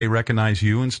they recognize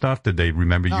you and stuff? Did they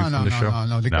remember you from the show?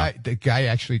 No.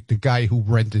 The guy who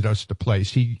rented us the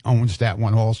place, he owns that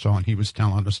one also, and he was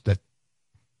telling us that,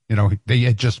 they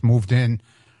had just moved in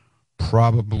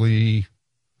probably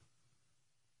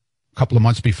a couple of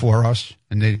months before us,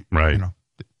 and they,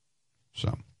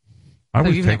 so. I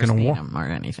was taking a walk or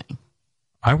anything.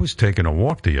 I was taking a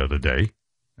walk the other day,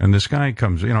 and this guy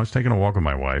comes, I was taking a walk with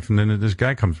my wife, and then this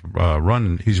guy comes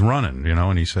running. He's running,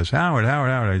 and he says, Howard,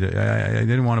 I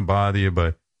didn't want to bother you,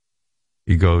 but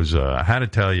he goes, I had to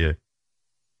tell you,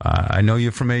 I know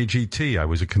you're from AGT. I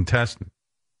was a contestant.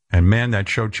 And, man, that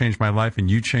show changed my life,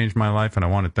 and you changed my life, and I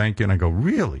want to thank you. And I go,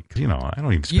 really? 'Cause, I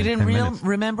don't even spend 10 minutes. You didn't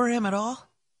remember him at all?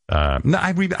 No,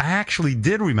 I actually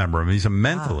did remember him. He's a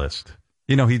mentalist.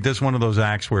 Wow. He does one of those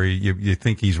acts where you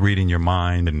think he's reading your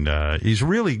mind, and he's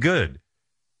really good.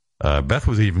 Beth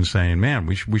was even saying, man,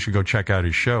 we should go check out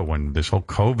his show when this whole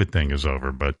COVID thing is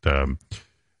over. But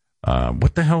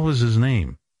what the hell was his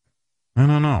name? I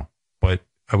don't know. But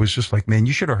I was just like, man,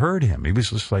 you should have heard him. He was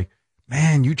just like,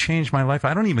 man, you changed my life.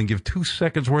 I don't even give 2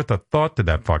 seconds worth of thought to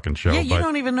that fucking show. Yeah, you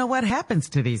don't even know what happens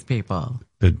to these people.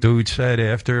 The dude said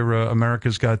after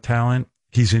America's Got Talent,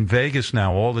 he's in Vegas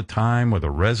now all the time with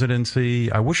a residency.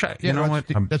 I wish you know what?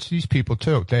 That's these people,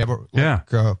 too. They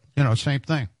have same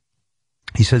thing.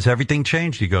 He says everything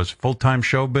changed. He goes, full-time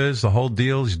showbiz, the whole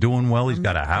deal. He's doing well. He's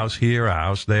got a house here, a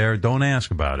house there. Don't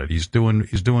ask about it. He's doing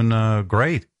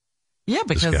great. Yeah,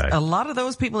 because a lot of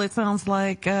those people, it sounds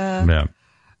like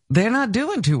they're not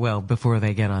doing too well before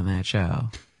they get on that show.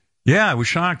 Yeah, I was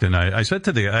shocked, and I said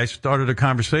I started a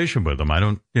conversation with him. I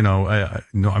don't, I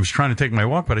was trying to take my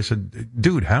walk, but I said,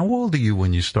 dude, how old are you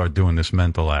when you start doing this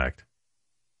mental act?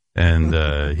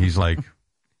 And he's like,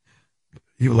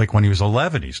 when he was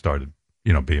 11, he started,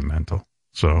 being mental.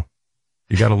 So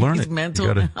you got to learn it. He's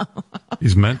mental now.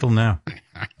 He's mental now.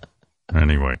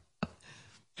 Anyway.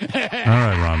 All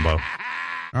right, Ronbo.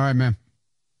 All right, man.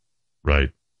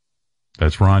 Right.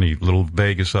 That's Ronnie. Little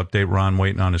Vegas update. Ron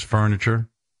waiting on his furniture.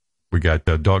 We got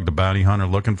Dog the Bounty Hunter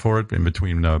looking for it in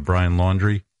between Brian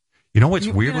Laundrie. You know what's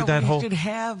weird with that whole... We should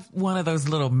have one of those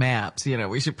little maps.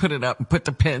 We should put it up and put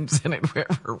the pins in it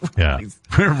wherever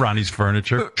Ronnie's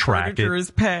furniture. Track furniture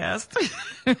is passed.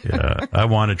 Yeah, I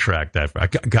want to track that.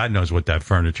 God knows what that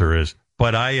furniture is.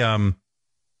 But I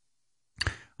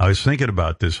was thinking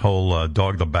about this whole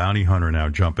Dog the Bounty Hunter now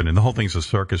jumping in. The whole thing's a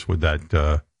circus with that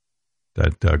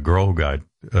girl who got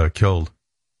killed.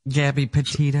 Gabby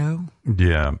Petito?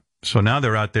 Yeah. So now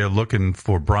they're out there looking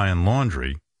for Brian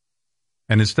Laundrie.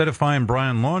 And instead of finding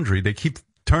Brian Laundrie, they keep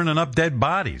turning up dead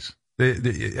bodies.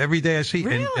 Every day I see.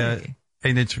 Really?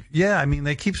 And it's,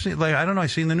 they keep seeing, I don't know, I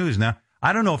see in the news now.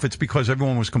 I don't know if it's because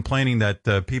everyone was complaining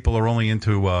that people are only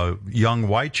into young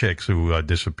white chicks who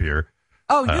disappear.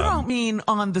 Oh, you don't mean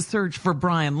on the search for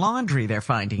Brian Laundrie, they're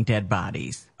finding dead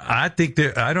bodies? I think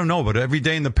I don't know, but every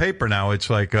day in the paper now, it's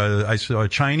like I saw a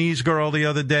Chinese girl the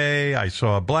other day. I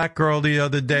saw a black girl the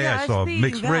other day. I saw a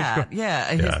mixed race girl. Yeah,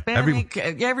 Hispanic,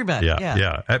 everybody.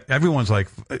 Yeah. Everyone's like,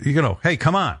 hey,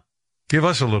 come on. Give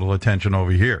us a little attention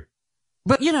over here.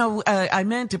 But, I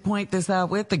meant to point this out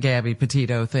with the Gabby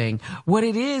Petito thing. What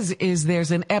it is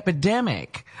there's an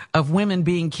epidemic of women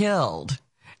being killed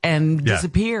and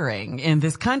disappearing in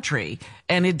this country,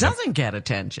 and it doesn't get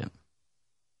attention.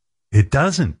 It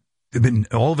doesn't.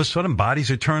 All of a sudden, bodies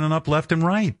are turning up left and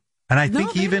right. And I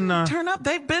think even turn up,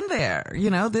 they've been there.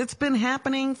 It's been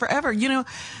happening forever.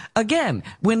 Again,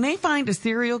 when they find a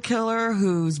serial killer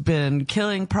who's been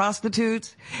killing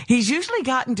prostitutes, he's usually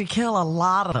gotten to kill a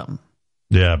lot of them.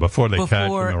 Yeah, before they catch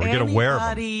them or get aware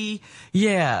of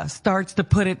them. Starts to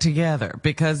put it together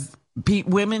because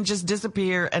women just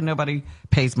disappear and nobody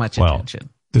pays much attention.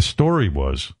 The story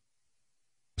was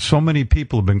so many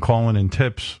people have been calling in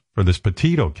tips for this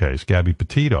Petito case, Gabby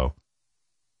Petito,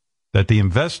 that the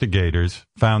investigators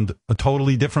found a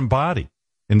totally different body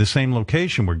in the same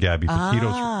location where Gabby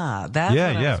Petito's. That's what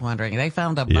I was wondering. They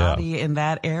found a body in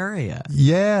that area.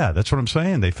 Yeah, that's what I'm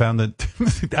saying. They found that,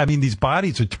 these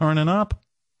bodies are turning up.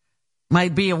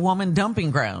 Might be a woman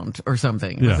dumping ground or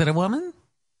something. Yeah. Was it a woman?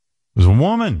 It was a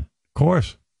woman, of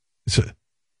course.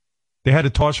 They had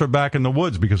to toss her back in the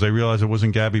woods because they realized it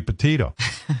wasn't Gabby Petito.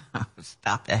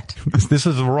 Stop it. This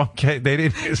is the wrong case. They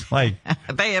didn't, it's like.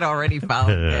 They had already found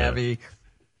Gabby.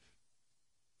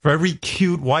 For every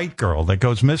cute white girl that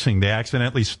goes missing, they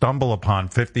accidentally stumble upon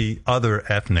 50 other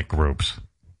ethnic groups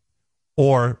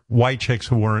or white chicks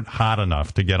who weren't hot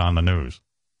enough to get on the news.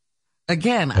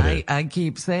 Again, I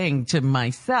keep saying to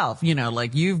myself,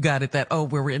 like you've got it that,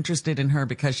 we're interested in her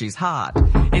because she's hot.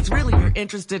 It's really you're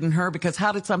interested in her because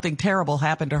how did something terrible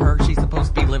happen to her? She's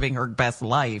supposed to be living her best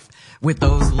life with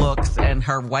those looks and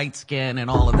her white skin and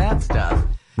all of that stuff.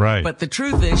 Right. But the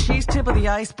truth is she's tip of the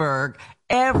iceberg.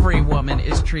 Every woman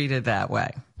is treated that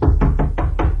way.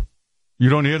 You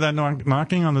don't hear that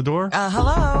knocking on the door?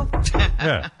 Hello?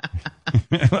 Yeah.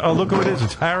 Oh, look who it is.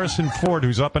 It's Harrison Ford,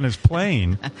 who's up in his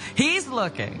plane. He's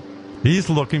looking.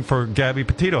 He's looking for Gabby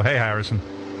Petito. Hey, Harrison.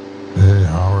 Hey,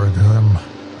 Howard. I'm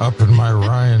up in my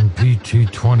Ryan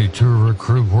PT-22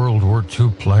 Recruit World War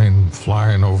II plane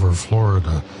flying over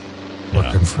Florida,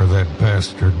 looking for that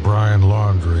bastard Brian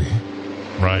Laundrie.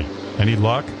 Right. Any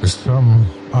luck? For some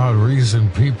odd reason,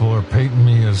 people are painting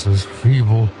me as this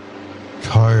feeble,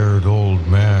 tired old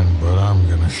man, but I'm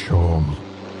going to show them.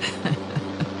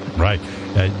 Right.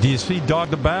 Do you see Dog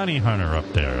the Bounty Hunter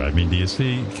up there? I mean,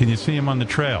 can you see him on the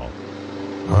trail?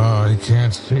 I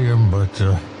can't see him, but,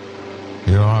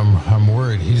 I'm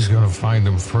worried he's going to find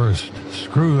him first.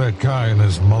 Screw that guy and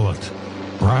his mullet.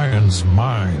 Brian's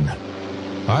mine.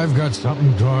 I've got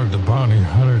something Dog the Bounty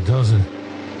Hunter doesn't,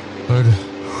 but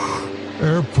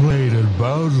airplane and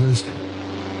boundless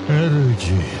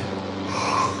energy.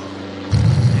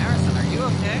 Harrison, are you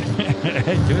okay?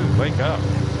 Hey, dude, wake up.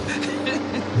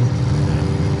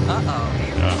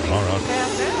 Uh-oh. All right.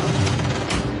 Passed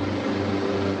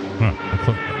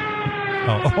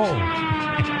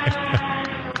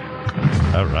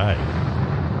out. All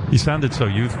right. He sounded so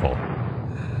youthful.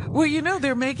 Well,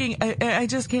 they're making, I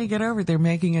just can't get over it. They're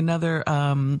making another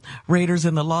Raiders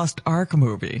in the Lost Ark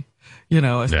movie.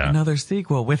 Another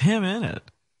sequel with him in it.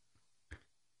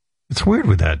 It's weird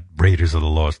with that Raiders of the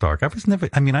Lost Ark.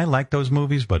 I like those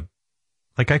movies, but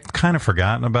I've kind of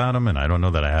forgotten about them, and I don't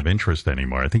know that I have interest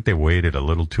anymore. I think they waited a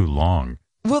little too long.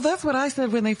 Well, that's what I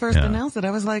said when they first announced it.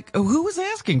 I was like, who was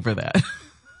asking for that?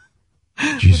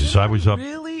 Jesus, I was up.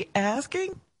 Really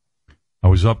asking? I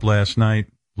was up last night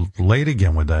late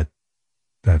again with that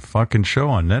fucking show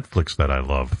on Netflix that I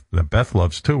love, that Beth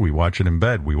loves too. We watch it in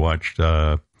bed. We watched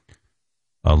Love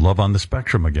on the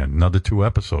Spectrum again, another 2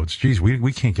 episodes. Jeez,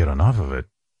 we can't get enough of it.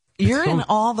 You're in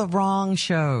all the wrong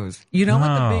shows. You know what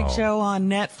the big show on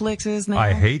Netflix is now?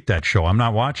 I hate that show. I'm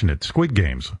not watching it. Squid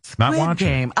Games. Not watching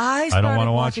Game. I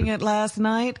started watching it last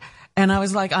night, and I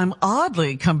was like, I'm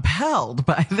oddly compelled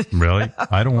by this. Really?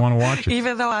 I don't want to watch it.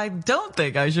 Even though I don't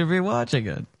think I should be watching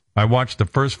it. I watched the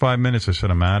first 5 minutes. I said,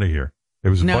 I'm out of here. It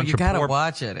was a bunch of you gotta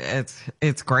watch it.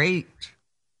 It's great.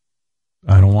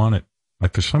 I don't want it.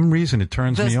 For some reason, it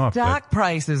turns me off. The stock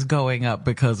price is going up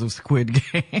because of Squid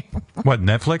Game. What,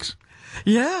 Netflix?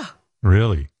 Yeah.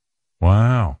 Really?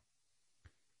 Wow.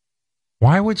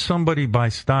 Why would somebody buy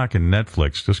stock in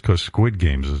Netflix just because Squid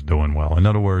Games is doing well? In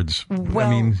other words,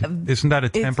 isn't that a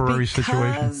temporary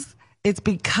situation? It's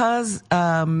because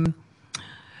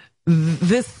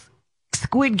this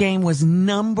Squid Game was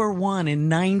 #1 in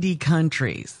 90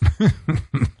 countries.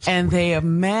 And they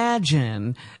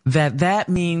imagine that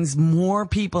means more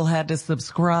people had to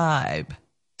subscribe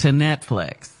to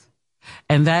Netflix.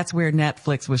 And that's where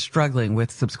Netflix was struggling with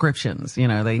subscriptions.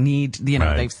 They need,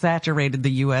 right. They've saturated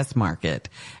the U.S. market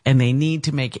and they need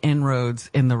to make inroads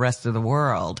in the rest of the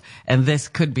world. And this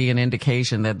could be an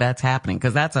indication that that's happening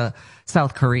because that's a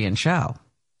South Korean show.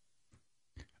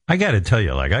 I got to tell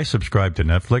you, I subscribe to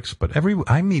Netflix, but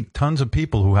I meet tons of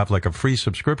people who have a free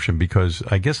subscription because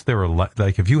I guess there are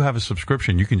if you have a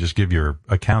subscription, you can just give your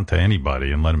account to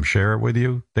anybody and let them share it with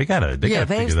you. They gotta figure that out.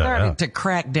 They've started to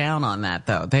crack down on that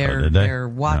though. They're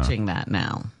watching that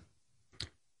now.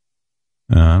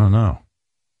 I don't know.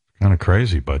 Kind of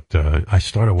crazy, but I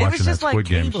started watching that Squid Games. It was just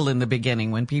like cable in the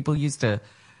beginning when people used to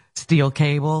steal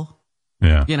cable.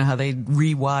 Yeah. How they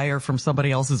rewire from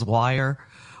somebody else's wire.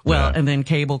 Well, and then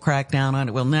cable cracked down on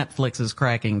it. Well, Netflix is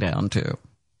cracking down too.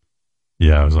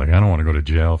 Yeah, I was like, I don't want to go to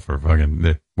jail for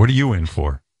fucking. What are you in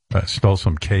for? I stole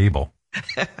some cable.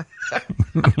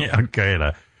 Yeah,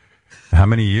 okay. How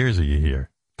many years are you here?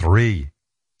 3.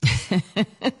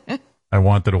 I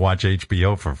wanted to watch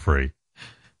HBO for free.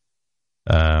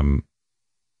 NBC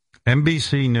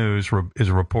News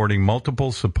is reporting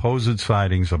multiple supposed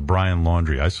sightings of Brian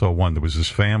Laundrie. I saw one. There was his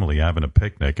family having a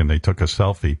picnic, and they took a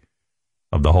selfie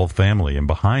of the whole family, and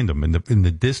behind them in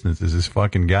the distance is this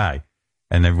fucking guy,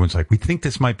 and everyone's like, we think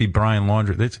this might be Brian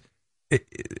Laundrie.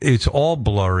 It's all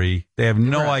blurry. They have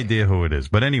no idea who it is.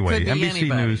 But anyway,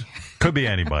 NBC News could be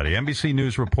anybody. NBC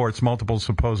News reports multiple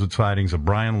supposed sightings of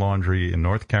Brian Laundrie in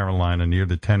North Carolina near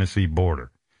the Tennessee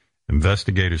border.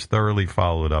 Investigators thoroughly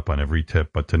followed up on every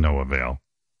tip, but to no avail.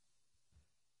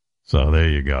 So there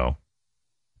you go.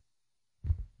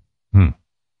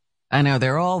 I know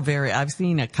they're all I've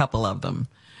seen a couple of them,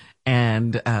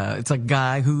 and it's a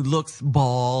guy who looks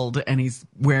bald and he's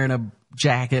wearing a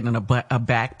jacket and a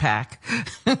backpack,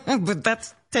 but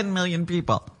that's 10 million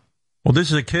people. Well,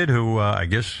 this is a kid who I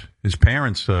guess his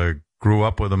parents grew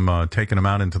up with him, taking him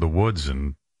out into the woods,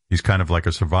 and he's kind of like a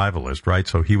survivalist, right?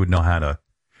 So he would know how to,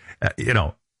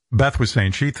 Beth was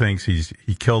saying she thinks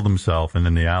he killed himself and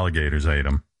then the alligators ate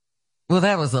him. Well,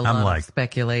 that was a lot of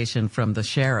speculation from the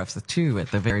sheriffs, too,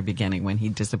 at the very beginning when he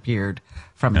disappeared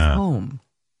from his home.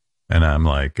 And I'm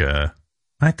like, I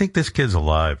think this kid's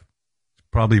alive.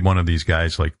 Probably one of these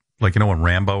guys like when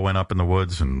Rambo went up in the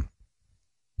woods and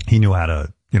he knew how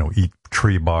to, eat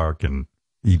tree bark and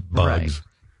eat bugs.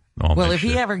 Right. Well, if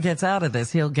he ever gets out of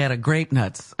this, he'll get a Grape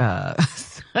Nuts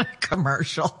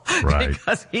commercial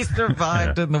because he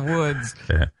survived in the woods.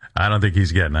 Yeah. I don't think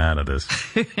he's getting out of this.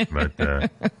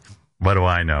 But what do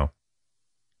I know?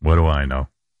 What do I know?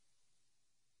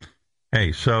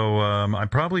 Hey, so I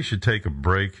probably should take a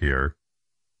break here.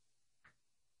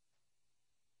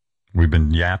 We've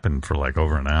been yapping for like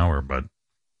over an hour, but...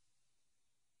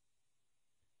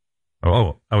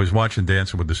 Oh, I was watching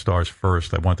Dancing with the Stars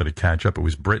first. I wanted to catch up. It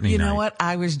was Britney night. You know what?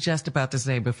 I was just about to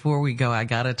say, before we go, I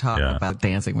got to talk about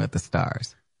Dancing with the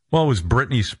Stars. Well, it was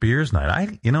Britney Spears night.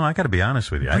 I got to be honest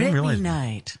with you. I didn't realize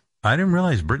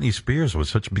Britney Spears was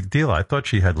such a big deal. I thought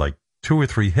she had like 2 or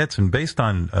 3 hits, and based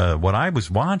on what I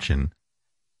was watching,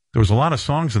 there was a lot of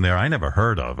songs in there I never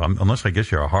heard of, unless I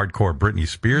guess you're a hardcore Britney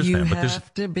Spears fan. But you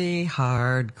have to be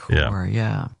hardcore,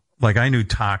 yeah. Like I knew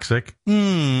Toxic.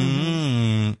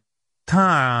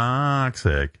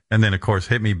 Toxic. And then, of course,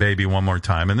 Hit Me Baby One More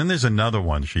Time. And then there's another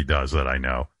one she does that I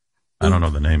know. I don't know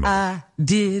the name of it. I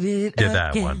did it Yeah, again.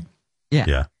 that one.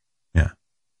 Yeah. Yeah.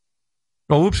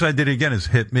 Oh, Oops, I Did It Again is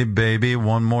Hit Me Baby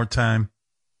One More Time.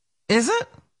 Is it?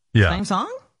 Yeah. Same song?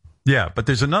 Yeah, but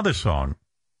there's another song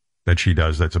that she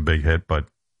does that's a big hit, but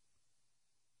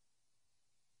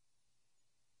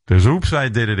there's Oops, I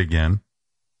Did It Again,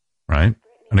 right?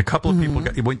 And a couple of people,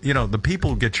 the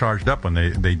people get charged up when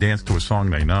they dance to a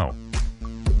song they know.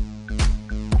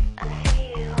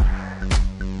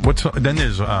 Then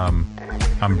there's I'm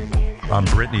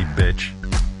Britney, bitch,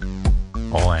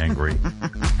 all angry.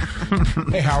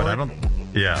 Hey Howard.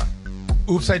 Yeah.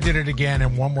 Oops, I Did It Again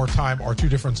and One More Time are 2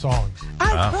 different songs.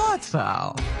 I thought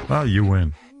so. Well, you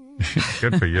win.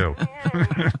 Good for you.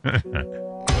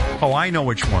 Oh, I know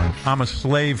which one. I'm a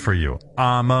slave for you.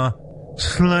 I'm a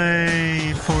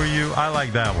slave for you. I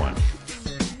like that one.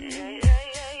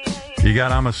 You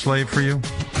got I'm a slave for you?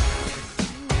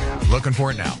 Looking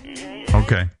for it now.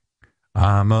 Okay.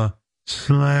 I'm a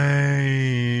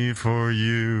slave for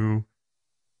you.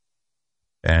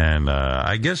 And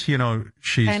I guess, she's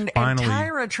finally... And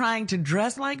Tyra trying to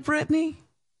dress like Britney?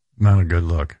 Not a good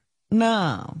look.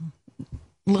 No.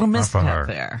 Little misstep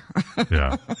there.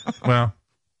 Yeah. Well,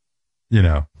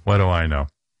 what do I know?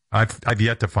 I've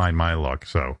yet to find my look,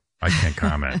 so I can't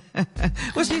comment.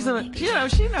 Well, she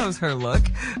knows her look,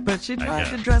 but she tried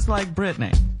to dress like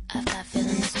Britney. I've got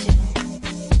feelings too.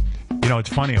 It's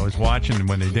funny. I was watching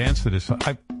when they danced to this.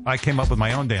 I came up with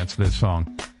my own dance to this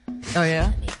song. Oh,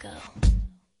 yeah? Let me go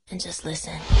and just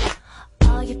listen.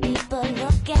 All you people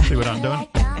look at See what I'm doing?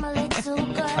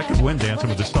 I could win Dancing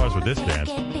with the Stars with this dance.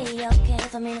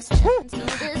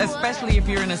 Especially if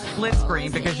you're in a split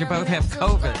screen because you both have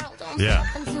COVID. Yeah.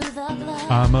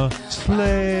 I'm a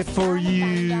slave for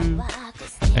you.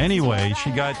 Anyway,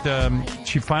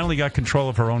 she finally got control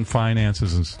of her own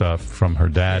finances and stuff from her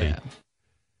daddy. Yeah.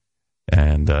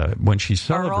 And when she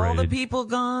celebrated... Are all the people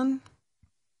gone?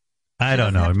 I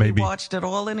don't know. Maybe watched at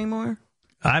all anymore?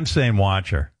 I'm saying watch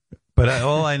her. But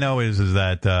all I know is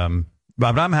that...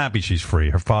 but I'm happy she's free.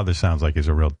 Her father sounds like he's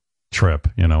a real trip.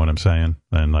 You know what I'm saying?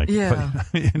 And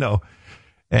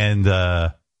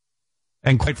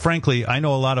and quite frankly, I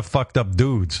know a lot of fucked up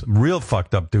dudes, real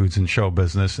fucked up dudes in show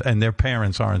business, and their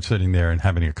parents aren't sitting there and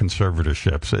having a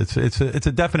conservatorship. So it's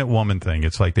a definite woman thing.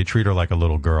 It's like they treat her like a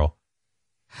little girl.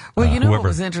 Well, what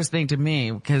was interesting to me,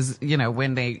 because,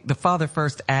 when the father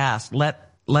first asked,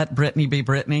 let Britney be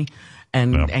Britney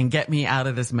and get me out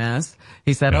of this mess,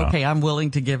 he said, okay, I'm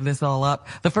willing to give this all up.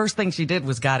 The first thing she did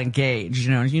was got engaged.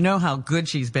 You know how good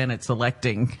she's been at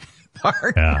selecting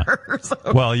partners.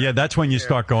 Yeah. Well, yeah, that's when you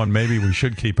start going, maybe we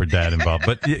should keep her dad involved.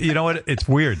 But you know what? It's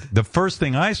weird. The first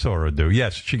thing I saw her do,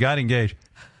 yes, she got engaged.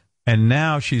 And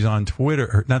now she's on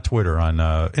Twitter, not Twitter, on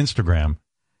Instagram,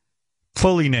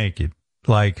 fully naked.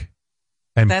 And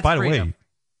that's by the freedom.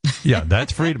 way, yeah,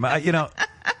 that's freedom.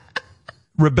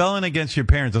 Rebelling against your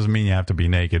parents doesn't mean you have to be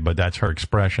naked, but that's her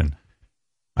expression.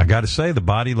 I got to say, the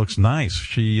body looks nice.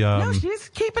 No, she's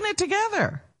keeping it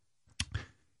together.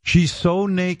 She's so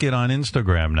naked on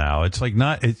Instagram now. It's like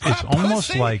not. It's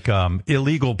almost like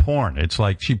illegal porn. It's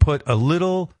like she put a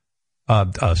little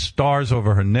stars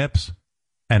over her nips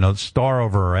and a star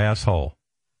over her asshole,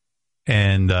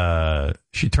 and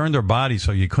she turned her body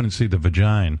so you couldn't see the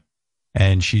vagina.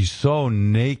 And she's so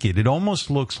naked. It almost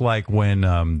looks like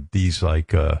when these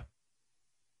like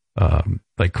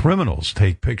criminals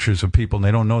take pictures of people and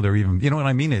they don't know they're even, you know what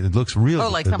I mean? It looks real. Oh,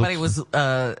 like somebody was,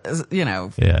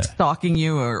 stalking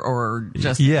you or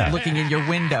just looking in your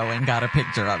window and got a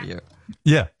picture of you.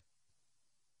 Yeah.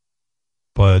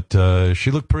 But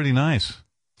she looked pretty nice.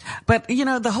 But,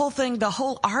 the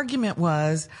whole argument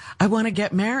was, I want to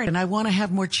get married and I want to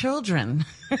have more children.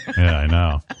 Yeah, I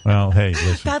know. Well, hey,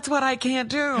 listen. That's what I can't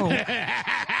do.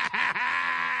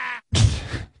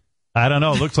 I don't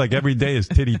know. It looks like every day is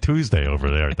Titty Tuesday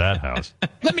over there at that house.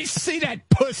 Let me see that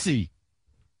pussy.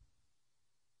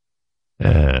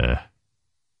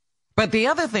 But the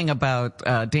other thing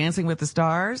about Dancing with the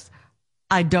Stars,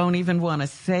 I don't even want to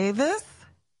say this,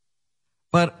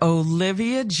 but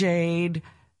Olivia Jade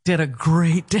did a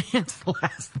great dance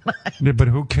last night. Yeah, but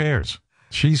who cares?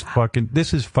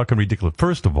 This is fucking ridiculous.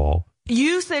 First of all,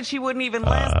 you said she wouldn't even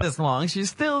last this long.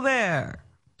 She's still there.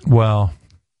 Well,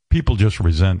 people just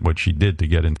resent what she did to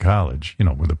get in college.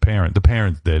 With the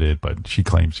parents did it, but she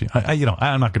claims,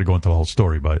 I'm not going to go into the whole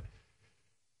story, but,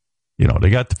 they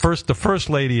got the first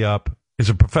lady up is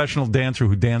a professional dancer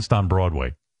who danced on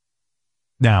Broadway.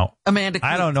 Now, Amanda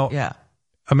Klutz. I don't know. Yeah.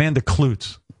 Amanda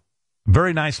Klutz.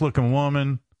 Very nice looking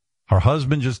woman. Her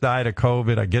husband just died of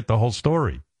COVID. I get the whole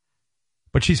story.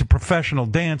 But she's a professional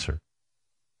dancer.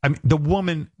 I mean, the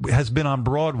woman has been on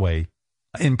Broadway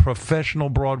in professional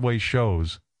Broadway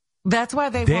shows. That's why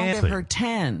they won't give her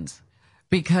 10s,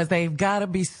 because they've got to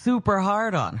be super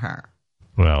hard on her.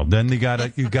 Well, then you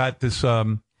got this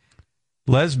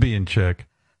lesbian chick.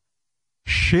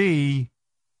 She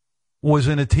was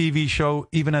in a TV show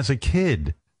even as a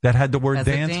kid that had the word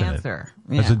dance in it.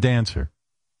 Yeah. As a dancer.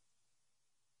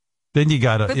 Then you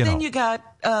got then you got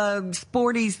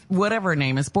Sporty, whatever her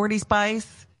name is, Sporty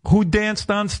Spice. Who danced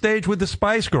on stage with the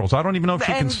Spice Girls. I don't even know if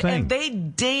she can sing. And they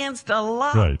danced a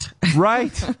lot.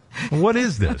 Right. What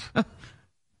is this?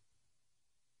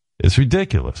 It's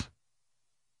ridiculous.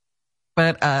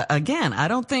 But again, I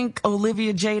don't think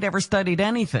Olivia Jade ever studied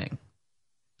anything.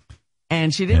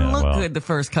 And she didn't look good the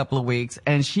first couple of weeks.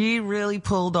 And she really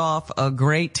pulled off a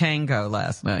great tango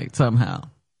last night somehow.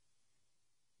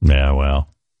 Yeah, well,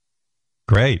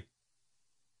 great.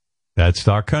 That's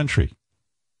our country.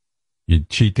 You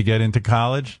cheat to get into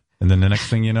college, and then the next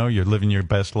thing you know, you're living your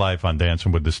best life on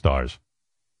Dancing with the Stars.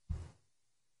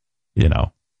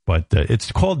 But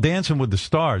it's called Dancing with the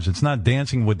Stars. It's not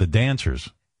Dancing with the Dancers.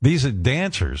 These are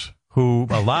dancers who,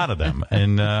 a lot of them,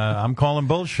 and I'm calling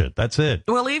bullshit. That's it.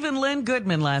 Well, even Lynn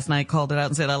Goodman last night called it out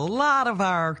and said a lot of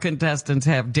our contestants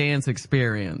have dance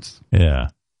experience.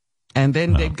 Yeah. And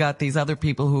then they've got these other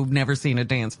people who've never seen a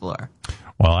dance floor.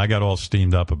 Well, I got all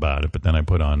steamed up about it, but then I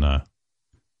put on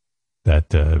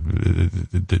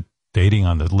the dating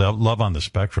on the love on the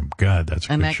spectrum. God, that's a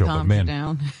good show. And that calmed you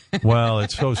down? Well,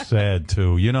 it's so sad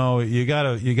too. You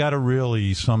gotta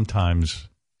really sometimes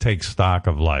take stock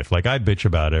of life. Like I bitch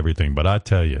about everything, but I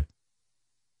tell you,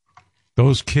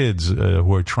 those kids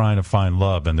who are trying to find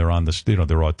love and they're on the,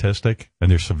 they're autistic and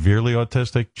they're severely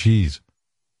autistic. Geez.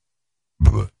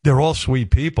 They're all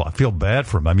sweet people. I feel bad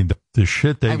for them. I mean, the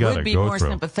shit they got to go through. I would be more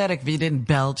sympathetic if you didn't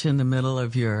belch in the middle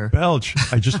of your... Belch?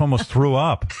 I just almost threw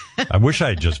up. I wish I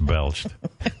had just belched.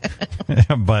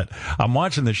 But I'm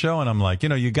watching the show and I'm like,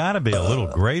 you got to be a little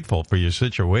grateful for your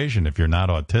situation if you're not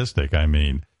autistic. I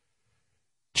mean,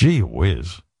 gee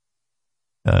whiz.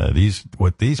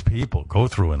 What these people go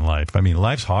through in life. I mean,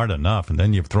 life's hard enough, and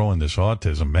then you throw in this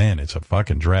autism. Man, it's a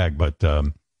fucking drag. But,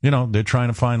 they're trying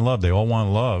to find love. They all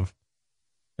want love.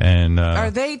 And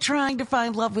are they trying to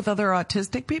find love with other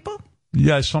autistic people?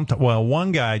 Yeah, sometimes. Well,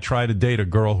 one guy tried to date a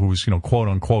girl who was, quote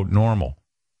unquote normal,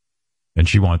 and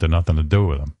she wanted nothing to do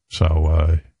with him.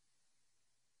 So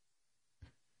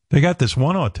they got this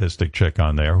one autistic chick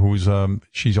on there who's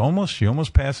she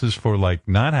almost passes for like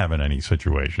not having any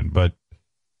situation, but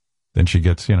then she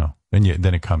gets then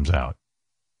it comes out.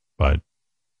 And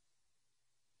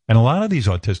a lot of these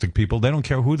autistic people, they don't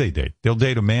care who they date. They'll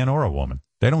date a man or a woman.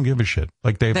 They don't give a shit.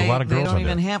 Like they have a lot of girls on there. They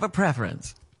don't even have a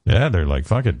preference. Yeah, they're like,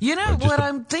 fuck it.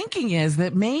 I'm thinking is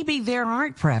that maybe there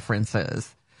aren't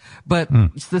preferences, but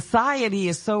society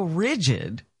is so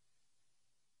rigid,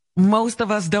 most of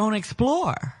us don't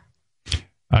explore.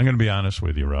 I'm going to be honest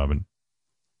with you, Robin.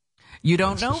 You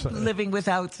don't know living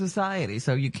without society,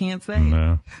 so you can't say.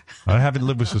 No. I haven't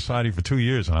lived with society for 2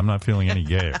 years, and I'm not feeling any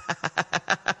gayer.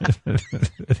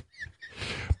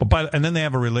 And then they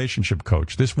have a relationship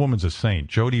coach. This woman's a saint,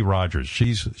 Jody Rogers.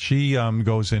 She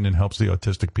goes in and helps the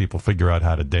autistic people figure out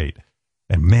how to date.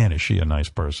 And man, is she a nice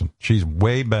person. She's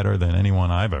way better than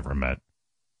anyone I've ever met.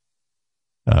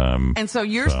 And so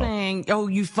you're saying,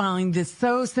 you find this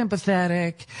so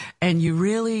sympathetic and you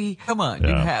really, you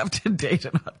have to date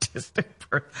an autistic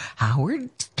person. Howard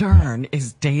Stern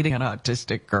is dating an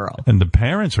autistic girl. And the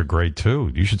parents are great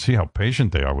too. You should see how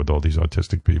patient they are with all these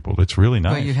autistic people. It's really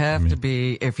nice. Well, you have to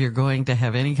be if you're going to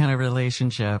have any kind of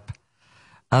relationship.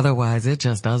 Otherwise, it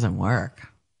just doesn't work.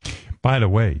 By the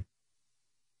way,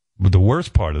 but the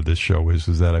worst part of this show is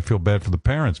that I feel bad for the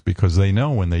parents because they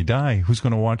know when they die, who's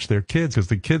going to watch their kids? Because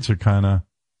the kids are kind of...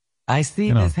 I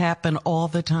see this happen all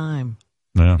the time.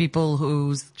 Yeah. People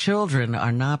whose children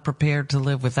are not prepared to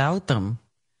live without them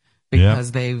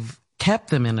because they've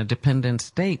kept them in a dependent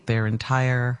state their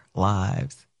entire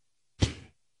lives.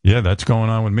 Yeah, that's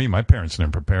going on with me. My parents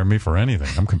didn't prepare me for anything.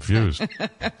 I'm confused.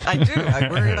 I do. I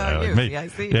worry about you. See, I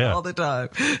see it all the time.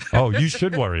 Oh, you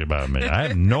should worry about me. I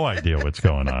have no idea what's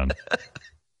going on.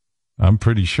 I'm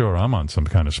pretty sure I'm on some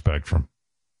kind of spectrum.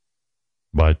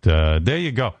 But there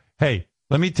you go. Hey,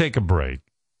 let me take a break.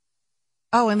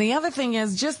 Oh, and the other thing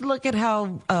is just look at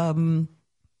how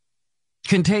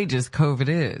contagious COVID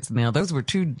is. Now, those were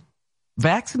 2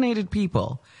 vaccinated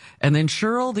people. And then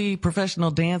Cheryl, the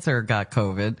professional dancer, got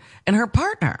COVID, and her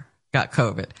partner got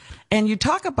COVID. And you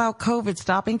talk about COVID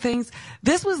stopping things.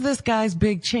 This was this guy's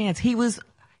big chance. He was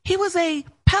a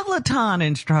Peloton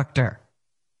instructor.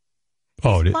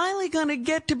 He's finally going to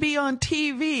get to be on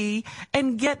TV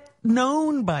and get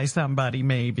known by somebody,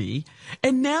 maybe.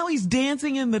 And now he's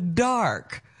dancing in the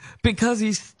dark because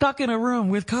he's stuck in a room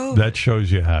with COVID. That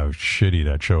shows you how shitty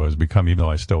that show has become, even though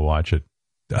I still watch it.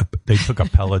 They took a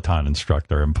Peloton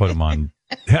instructor and put him on.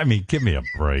 I mean, give me a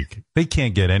break. They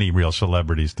can't get any real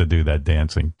celebrities to do that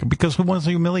dancing because who wants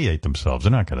to humiliate themselves?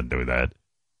 They're not going to do that.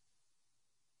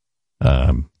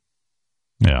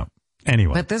 Yeah.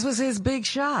 Anyway. But this was his big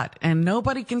shot, and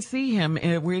nobody can see him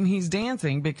when he's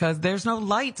dancing because there's no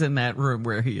lights in that room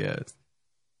where he is.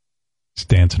 He's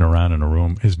dancing around in a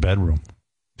room, his bedroom.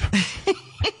 But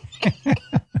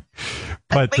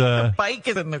I think the bike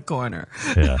is in the corner.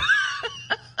 Yeah.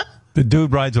 The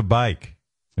dude rides a bike,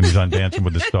 and he's on Dancing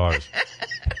with the Stars.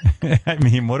 I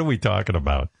mean, what are we talking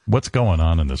about? What's going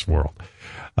on in this world?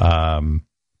 What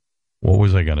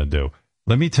was I going to do?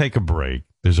 Let me take a break.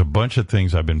 There's a bunch of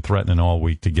things I've been threatening all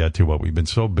week to get to, but we've been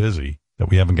so busy that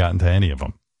we haven't gotten to any of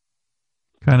them.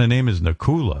 What kind of name is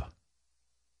Nakula?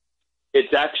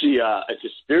 It's actually it's a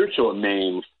spiritual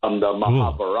name from the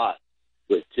Mahabharata,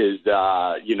 which is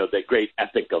the great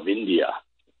epic of India.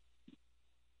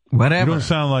 Whatever. You don't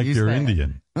sound like you're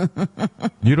Indian.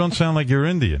 You don't sound like you're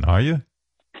Indian, are you?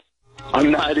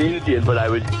 I'm not Indian, but I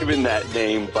was given that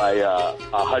name by a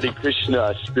Hare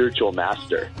Krishna spiritual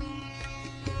master.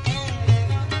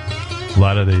 A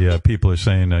lot of the people are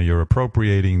saying you're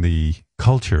appropriating the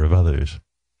culture of others.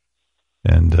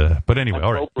 And but anyway,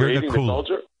 all right. You're Nakula.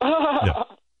 Yeah.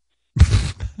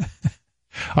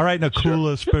 All right,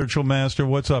 Nakula, spiritual master,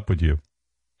 what's up with you?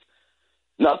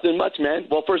 Nothing much, man.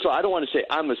 Well, first of all, I don't want to say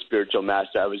I'm a spiritual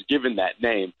master. I was given that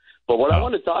name. But what I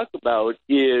want to talk about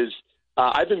is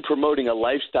I've been promoting a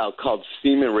lifestyle called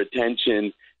semen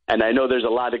retention, and I know there's a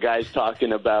lot of guys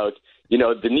talking about,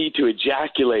 the need to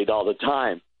ejaculate all the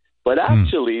time. But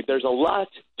actually, there's a lot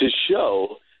to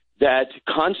show that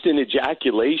constant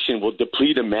ejaculation will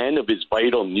deplete a man of his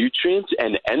vital nutrients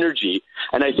and energy.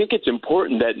 And I think it's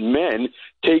important that men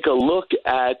take a look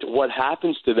at what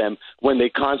happens to them when they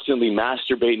constantly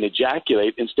masturbate and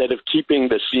ejaculate instead of keeping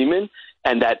the semen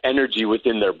and that energy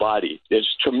within their body. There's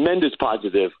tremendous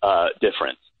positive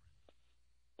difference.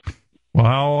 Well,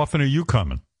 how often are you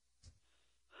coming?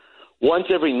 Once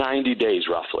every 90 days,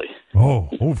 roughly. Oh,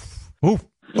 oof, oof.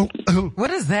 What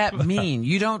does that mean?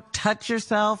 You don't touch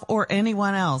yourself or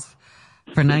anyone else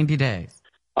for 90 days?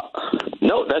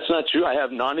 No, that's not true. I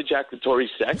have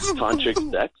non-ejaculatory sex, tantric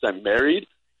sex. I'm married,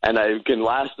 and I can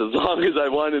last as long as I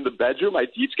want in the bedroom. I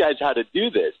teach guys how to do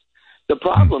this. The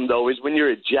problem, though, is when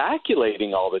you're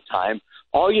ejaculating all the time,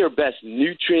 all your best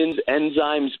nutrients,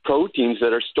 enzymes, proteins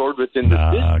that are stored within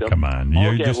the system. Come on.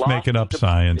 You're just making up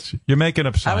science. You're making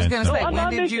up science. I was going to say, when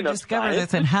did you discover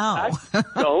this and how?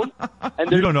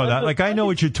 You don't know that. Like, I know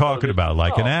what you're talking about.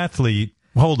 Like an athlete.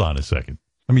 Hold on a second.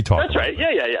 Let me talk. That's right.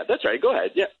 Yeah. That's right. Go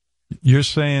ahead. Yeah. You're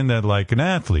saying that like an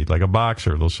athlete, like a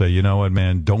boxer, they'll say, you know what,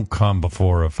 man, don't come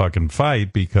before a fucking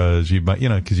fight because you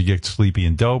get sleepy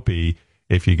and dopey.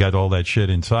 If you got all that shit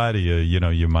inside of you,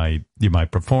 you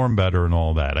might perform better and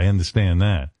all that. I understand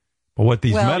that. But what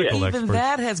these medical even experts...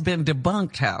 that has been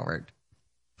debunked, Howard.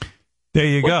 There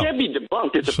you Well, go. it can't be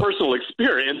debunked. It's a personal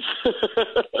experience.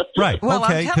 Right. Well,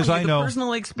 okay, I'm because telling I you, know. the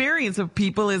personal experience of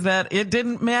people is that it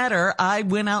didn't matter. I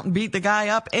went out and beat the guy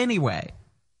up anyway.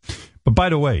 But by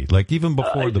the way, like even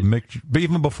before the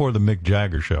Mick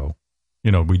Jagger show,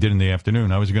 we did in the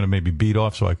afternoon. I was going to maybe beat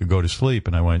off so I could go to sleep,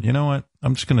 and I went, you know what?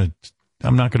 I'm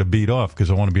not going to beat off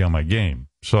because I want to be on my game.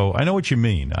 So I know what you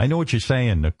mean. I know what you're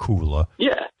saying, Nakula.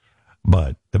 Yeah.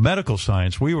 But the medical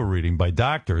science we were reading by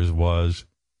doctors was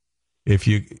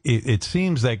it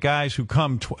seems that guys who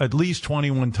come at least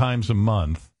 21 times a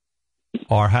month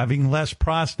are having less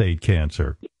prostate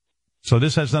cancer. So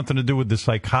this has nothing to do with the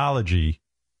psychology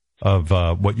of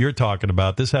what you're talking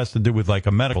about. This has to do with like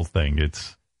a medical thing.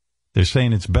 They're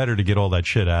saying it's better to get all that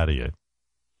shit out of you.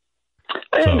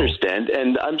 I understand,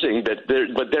 and I'm saying that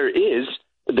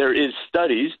there is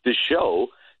studies to show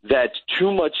that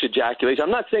too much ejaculation. I'm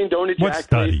not saying don't ejaculate. What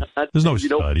study? There's no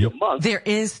study. There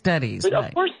is studies. But right.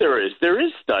 Of course there is. There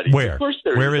is studies. Where? Of course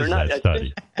there Where is. is They're that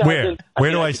study?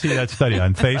 Where do I see that study?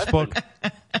 On Facebook?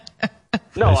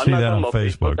 No, I I'm see not that talking on about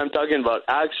Facebook. I'm talking about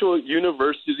actual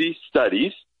university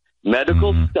studies,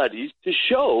 medical studies to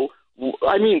show.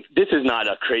 I mean, this is not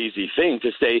a crazy thing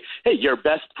to say, hey, your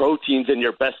best proteins and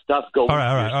your best stuff go. All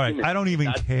right. I don't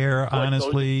even care,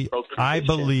 honestly. I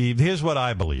believe, here's what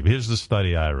I believe. Here's the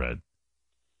study I read.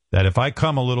 That if I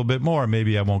come a little bit more,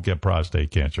 maybe I won't get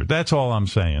prostate cancer. That's all I'm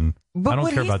saying. But I don't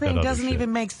what care he's about that saying other doesn't shit.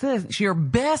 even make sense. Your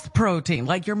best protein,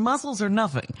 like your muscles are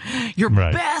nothing. Your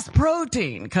Right. best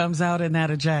protein comes out in that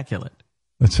ejaculate.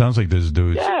 It sounds like this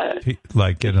dude's Yeah.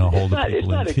 like getting a hold of It's people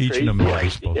not and a teaching them crazy how they're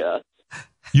supposed to. idea.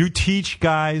 You teach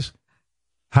guys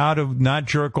how to not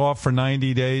jerk off for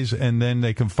 90 days and then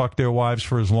they can fuck their wives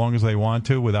for as long as they want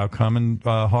to without coming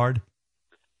hard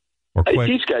or I quick.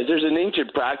 teach guys. There's an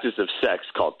ancient practice of sex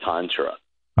called tantra.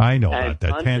 I know And about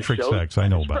that. tantra Tantric shows- sex. I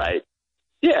know about right. it.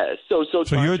 Yeah. So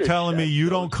So you're tantric telling me sex you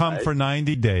shows don't come guys- for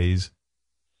 90 days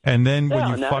and then when Yeah,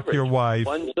 you on fuck average. your wife,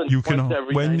 Once you can,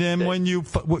 every when 90 then days. when you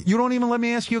don't even let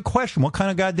me ask you a question. What kind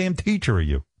of goddamn teacher are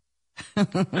you?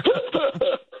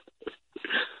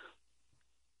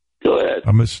 Go ahead.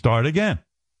 I'm going to start again.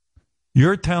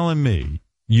 You're telling me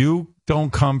you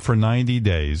don't come for 90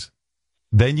 days,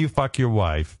 then you fuck your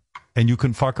wife, and you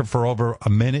can fuck her for over a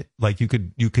minute? Like you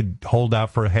could hold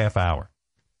out for a half hour?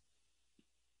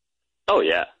 Oh,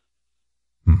 yeah.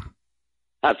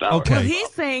 Half hour. Okay. Well, he's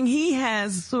saying he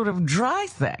has sort of dry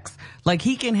sex. Like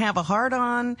he can have a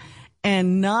hard-on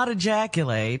and not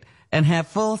ejaculate and have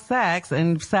full sex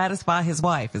and satisfy his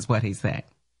wife is what he's saying.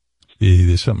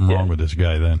 There's something wrong with this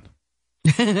guy then.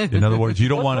 In other words, you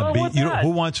don't What's want wrong to with be. that?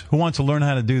 Who wants to learn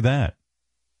how to do that?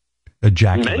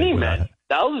 Ejaculate. Many without- men,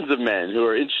 thousands of men who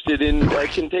are interested in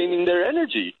containing their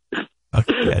energy.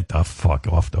 Get the fuck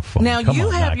off the phone. Now, Come you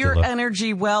on, have your Nakula.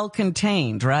 energy well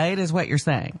contained, right, is what you're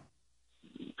saying?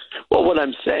 Well, what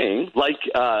I'm saying, like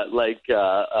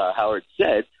Howard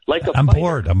said, like a I'm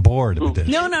fighter. bored with this.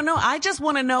 No. I just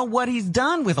want to know what he's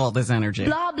done with all this energy.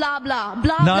 Blah, blah, blah,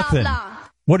 blah, Nothing. blah, blah.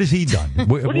 What has he done?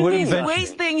 What, do you mean? He's invention?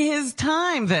 wasting his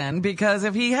time then, because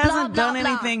if he hasn't Blah, done blah,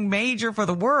 blah. anything major for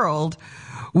the world,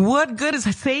 what good is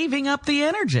saving up the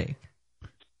energy?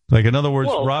 Like, in other words,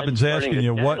 Well, Robin's I'm starting asking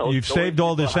you, a what channel you've showing saved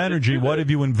all people this how to energy. do What this.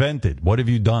 have you invented? What have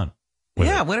you done? with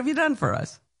Yeah, it? what have you done for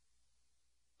us?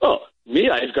 Oh, me,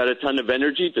 I've got a ton of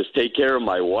energy to take care of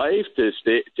my wife,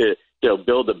 to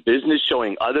build a business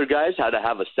showing other guys how to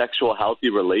have a sexual healthy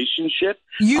relationship.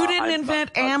 You didn't I've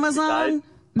invent got Amazon,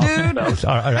 guys- dude?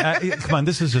 All right, come on,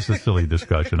 this is just a silly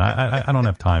discussion. I don't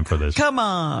have time for this. Come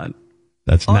on.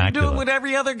 That's All you're not doing what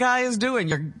every other guy is doing.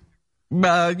 You're,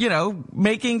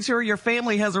 making sure your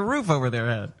family has a roof over their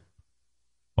head.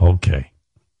 Okay.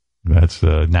 That's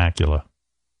Nacula.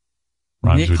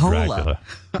 Rhymes with Nicola. Dracula.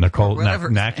 Nicole, Whatever.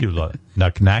 Nacula.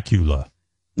 Nacula.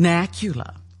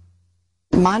 Nacula.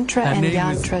 Mantra That and name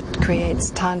was- yantra creates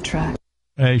tantra.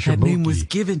 Hey, That name was Shabuki.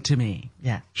 given to me.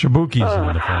 Yeah. Shabuki's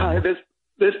on the Hi, phone.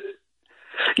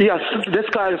 this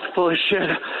guy is full of shit.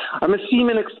 I'm a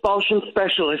semen expulsion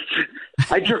specialist.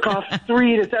 I jerk off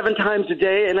 3 to 7 times a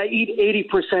day, and I eat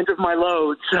 80% of my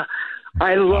loads.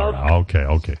 I love.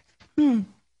 Okay.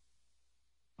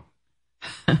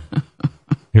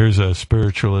 Here's a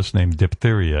spiritualist named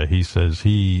Diphtheria. He says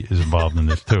he is involved in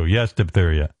this too. Yes,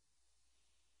 Diphtheria.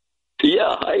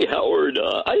 Yeah, hi, Howard.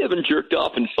 I haven't jerked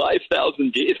off in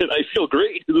 5,000 days, and I feel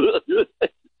great.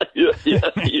 yeah.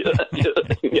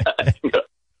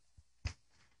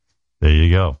 There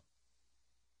you go.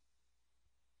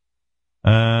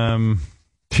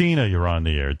 Tina, you're on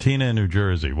the air. Tina in New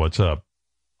Jersey. What's up?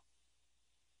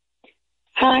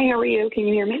 Hi, how are you? Can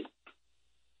you hear me?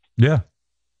 Yeah.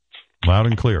 Loud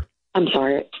and clear. I'm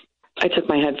sorry. I took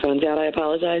my headphones out. I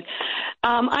apologize.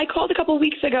 I called a couple of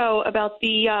weeks ago about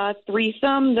the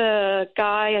threesome. The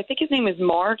guy, I think his name is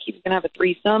Mark. He was going to have a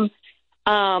threesome.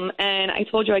 And I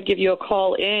told you I'd give you a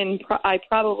call in. I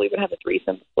probably would have a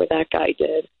threesome before that guy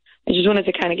did. I just wanted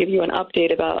to kind of give you an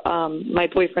update about my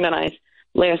boyfriend and I's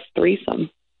last threesome.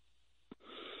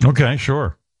 Okay,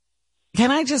 sure. Can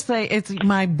I just say it's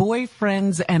my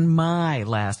boyfriend's and my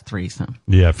last threesome?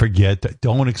 Yeah, forget that.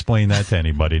 Don't explain that to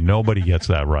anybody. Nobody gets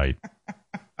that right.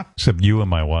 Except you and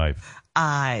my wife.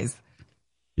 Eyes.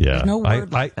 Yeah. There's no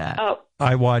word like that. Oh.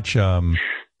 I watch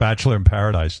Bachelor in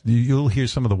Paradise. You'll hear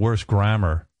some of the worst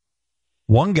grammar.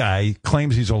 One guy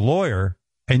claims he's a lawyer,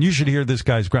 and you should hear this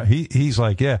guy's grammar. He's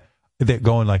like, yeah, they're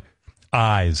going like,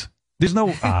 eyes. There's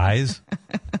no eyes.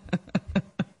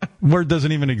 Word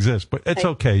doesn't even exist, but it's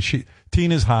okay.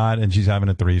 Tina's hot, and she's having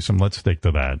a threesome. Let's stick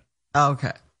to that.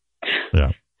 Okay.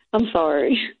 Yeah. I'm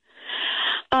sorry.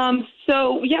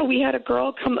 So, yeah, we had a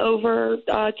girl come over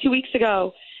 2 weeks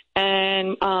ago,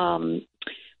 and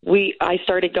I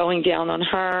started going down on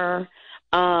her,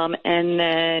 and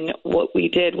then what we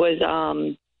did was...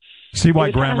 See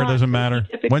why grammar doesn't matter?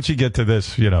 Once you get to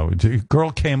this, girl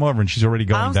came over, and she's already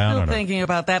going down on her. I'm still thinking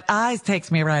about that. Eyes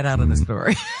takes me right out of the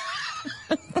story.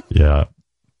 Yeah.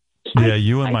 Yeah,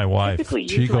 you and my wife.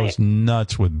 She goes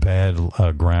nuts with bad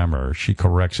grammar. She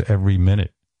corrects every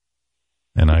minute.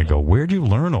 And I go, where'd you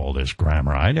learn all this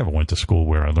grammar? I never went to school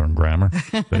where I learned grammar.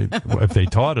 If they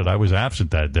taught it, I was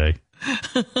absent that day.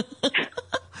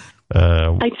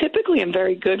 I typically am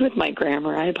very good with my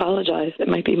grammar. I apologize. It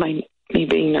might be me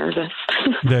being nervous.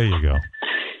 There you go.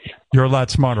 You're a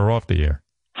lot smarter off the air.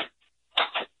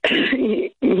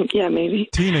 Yeah, maybe.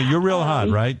 Tina, you're real hot,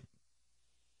 right?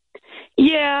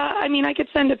 Yeah, I mean, I could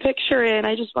send a picture in.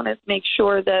 I just want to make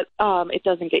sure that it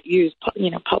doesn't get used,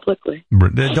 publicly.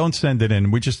 Don't send it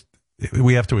in.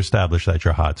 We have to establish that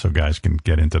you're hot so guys can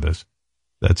get into this.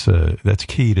 That's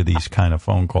key to these kind of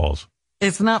phone calls.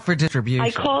 It's not for distribution.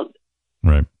 I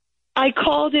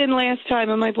called in last time,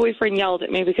 and my boyfriend yelled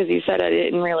at me because he said I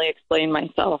didn't really explain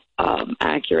myself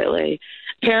accurately.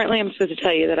 Apparently, I'm supposed to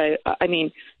tell you that I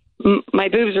mean, my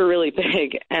boobs are really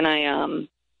big, and I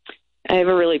have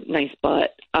a really nice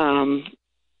butt. No,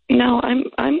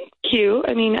 I'm cute.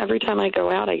 I mean, every time I go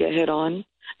out, I get hit on.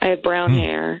 I have brown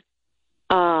hair.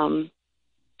 I'm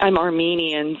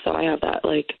Armenian, so I have that,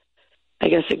 I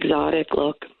guess, exotic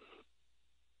look.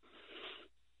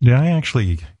 Yeah, I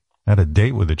actually had a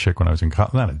date with a chick when I was in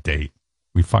college. Not a date.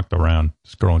 We fucked around.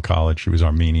 This girl in college, she was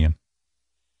Armenian.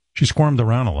 She squirmed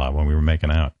around a lot when we were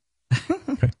making out.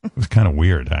 Okay. It was kind of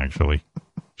weird, actually.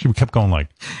 She kept going like...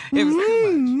 It was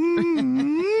too much.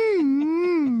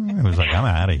 It was like, I'm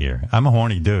out of here. I'm a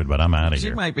horny dude, but I'm out of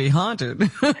here. She might be haunted.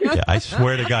 Yeah, I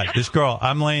swear to God. This girl,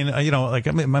 I'm laying,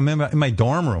 I'm in my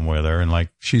dorm room with her, and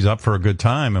she's up for a good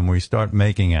time, and we start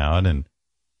making out, and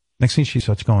next thing she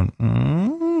starts going,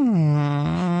 and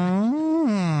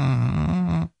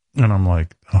I'm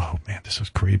like, oh man, this is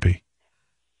creepy.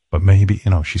 But maybe,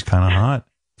 she's kind of hot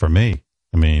for me.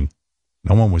 I mean,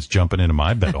 no one was jumping into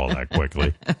my bed all that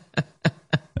quickly.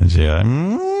 And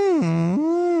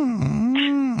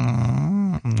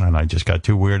and I just got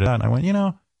too weirded out. And I went,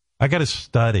 I got to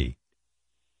study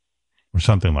or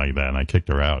something like that. And I kicked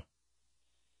her out.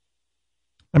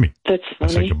 I mean, that's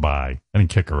funny. I said goodbye. I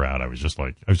didn't kick her out. I was just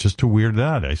too weirded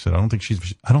out. I said, I don't think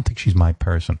she's my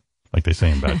person, like they say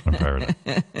in Bachelor in Paradise.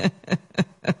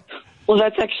 Well,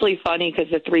 that's actually funny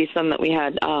because the threesome that we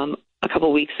had a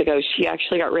couple weeks ago, she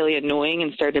actually got really annoying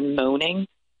and started moaning.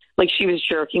 Like she was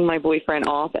jerking my boyfriend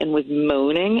off and was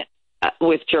moaning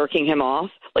with jerking him off,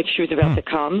 like she was about to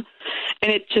come.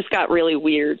 And it just got really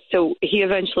weird. So he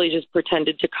eventually just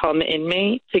pretended to come in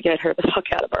me to get her the fuck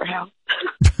out of our house.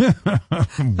 Wow.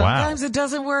 Sometimes it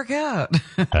doesn't work out.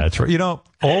 That's right.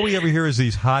 All we ever hear is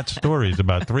these hot stories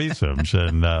about threesomes.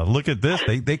 And look at this.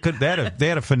 They had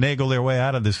to finagle their way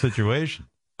out of this situation.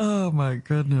 Oh, my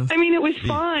goodness. I mean, it was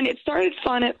fun. It started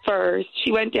fun at first.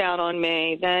 She went down on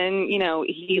me. Then,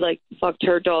 he fucked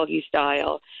her doggy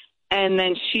style. And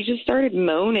then she just started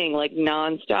moaning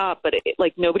nonstop. But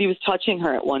nobody was touching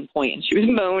her at one point, and she was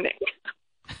moaning.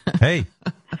 Hey,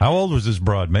 how old was this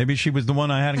broad? Maybe she was the one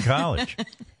I had in college.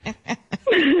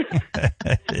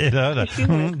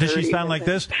 Does she sound like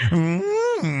this?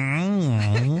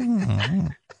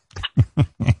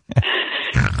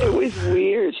 It was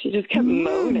weird. She just kept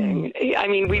moaning. I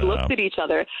mean, we looked at each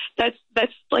other. That's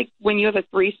like when you have a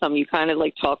threesome, you kind of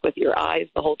talk with your eyes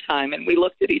the whole time. And we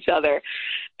looked at each other,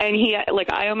 and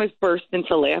I almost burst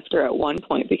into laughter at one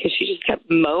point because she just kept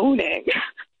moaning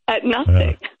at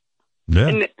nothing. Yeah.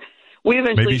 And We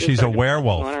eventually Maybe just she's a started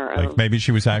werewolf. on our Like own. maybe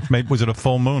she was was it a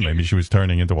full moon? Maybe she was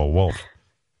turning into a wolf.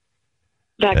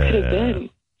 That could have been.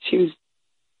 She was.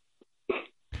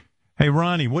 Hey,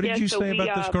 Ronnie, what did you so say we,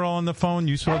 about this girl on the phone?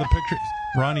 You saw the picture.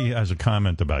 Ronnie has a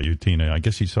comment about you, Tina. I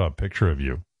guess he saw a picture of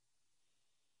you.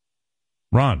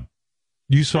 Ron,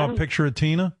 you saw a picture of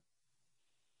Tina?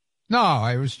 No,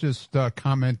 I was just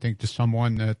commenting to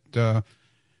someone that,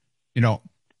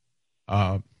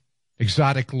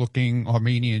 exotic-looking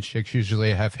Armenian chicks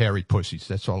usually have hairy pussies.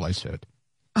 That's all I said.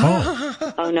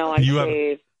 Oh no, I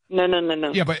shave.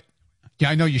 No. Yeah, but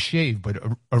I know you shave, but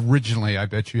originally I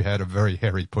bet you had a very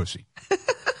hairy pussy.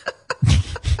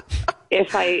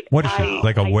 What is she,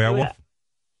 like a werewolf?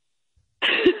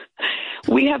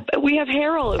 We have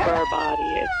hair all over our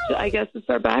body. I guess it's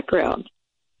our background.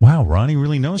 Wow, Ronnie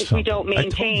really knows If something. we don't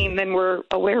maintain, then we're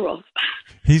a werewolf.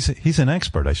 He's an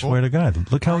expert, I swear to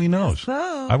God. Look how he knows. So.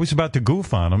 I was about to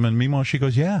goof on him, and meanwhile she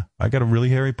goes, yeah, I got a really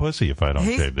hairy pussy if I don't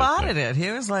He shave this spotted thing. it. He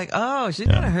was like, oh, she's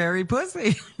got a hairy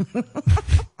pussy.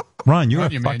 Ron, you're a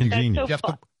Man, fucking genius.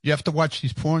 You have to watch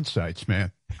these porn sites,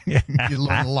 man. You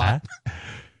learn a lot.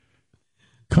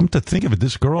 Come to think of it,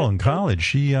 this girl in college,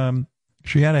 she had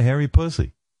a hairy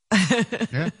pussy.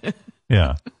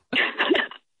 Yeah.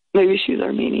 Maybe she's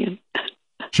Armenian.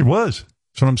 She was.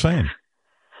 That's what I'm saying.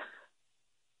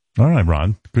 All right,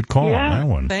 Ron. Good call on that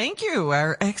one. Thank you,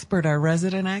 our expert, our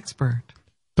resident expert.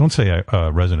 Don't say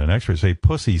resident expert. Say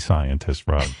pussy scientist,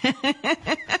 Rob.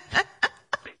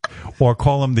 Or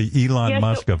call him the Elon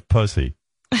Musk of pussy.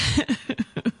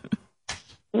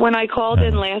 When I called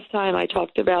in last time, I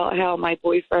talked about how my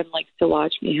boyfriend likes to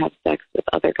watch me have sex with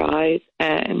other guys.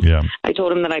 And I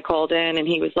told him that I called in, and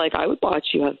he was like, I would watch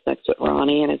you have sex with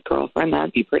Ronnie and his girlfriend.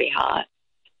 That'd be pretty hot.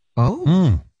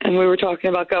 Oh. And we were talking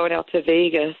about going out to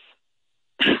Vegas.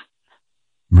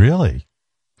 Really?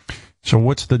 So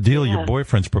what's the deal? Your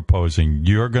boyfriend's proposing.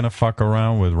 You're going to fuck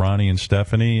around with Ronnie and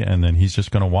Stephanie, and then he's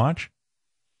just going to watch?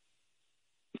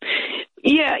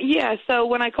 Yeah. So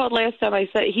when I called last time, I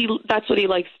said that's what he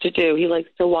likes to do. He likes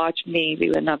to watch me be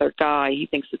with another guy. He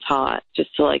thinks it's hot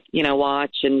just to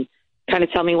watch and kind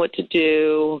of tell me what to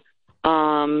do.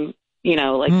 The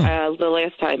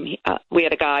last time we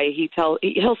had a guy,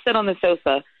 he'll sit on the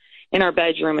sofa in our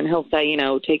bedroom and he'll say,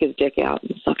 take his dick out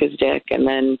and suck his dick. And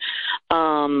then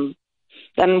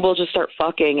we'll just start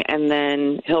fucking, and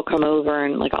then he'll come over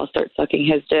and I'll start sucking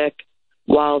his dick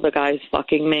while the guy's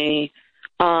fucking me.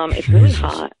 It's really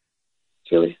hot.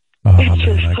 It's really. Oh,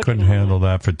 man, I couldn't handle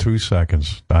that for 2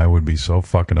 seconds. I would be so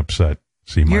fucking upset.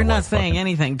 You're not saying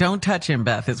anything. Don't touch him,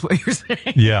 Beth, is what you're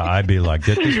saying. Yeah, I'd be like,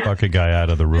 get this fucking guy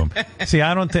out of the room. See,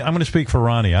 I don't think, I'm going to speak for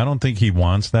Ronnie. I don't think he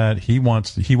wants that. He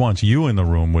wants you in the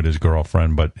room with his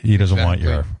girlfriend, but he doesn't want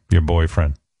your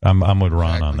boyfriend. I'm with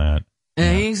Ron on that.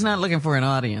 He's not looking for an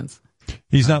audience.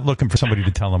 He's not looking for somebody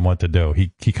to tell him what to do.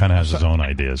 He kind of has his own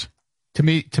ideas. To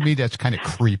me, that's kind of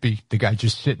creepy. The guy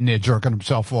just sitting there jerking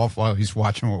himself off while he's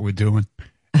watching what we're doing.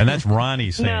 And that's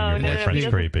Ronnie saying your boyfriend's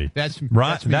creepy. That's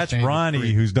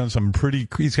Ronnie who's done some pretty.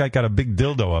 He's got a big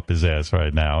dildo up his ass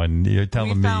right now, and you're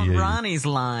telling me found Ronnie's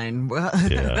line. Well,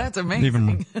 that's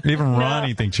amazing. Even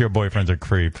Ronnie thinks your boyfriend's a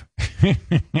creep. This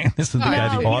is the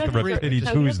guy, the author of Pity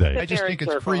Tuesday. I just think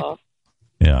it's creepy.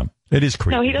 Yeah, it is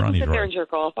creepy. No, he doesn't Ronnie's sit there right. and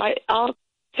jerk off. I'll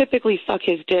typically suck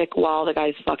his dick while the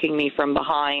guy's fucking me from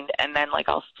behind, and then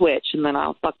I'll switch, and then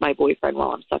I'll fuck my boyfriend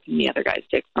while I'm sucking the other guy's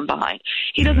dick from behind.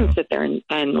 He doesn't sit there and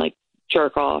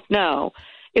jerk off. No.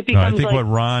 It becomes I think what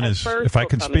Ron is, if I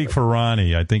can speak for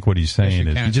Ronnie, I think what he's saying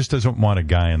is he just doesn't want a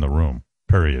guy in the room,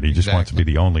 period. He just wants to be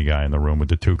the only guy in the room with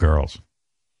the two girls.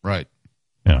 Right.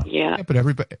 Yeah. But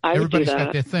everybody's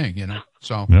got their thing,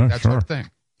 so that's our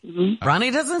thing. Mm-hmm.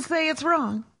 Ronnie doesn't say it's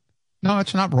wrong. No,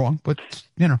 it's not wrong, but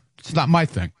it's not my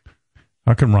thing.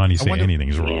 How can Ronnie say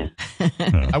anything's wrong?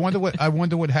 Yeah. I wonder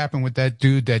what happened with that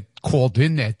dude that called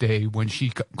in that day when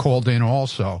she called in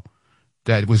also,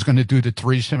 that was going to do the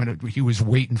threesome, and he was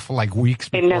waiting for weeks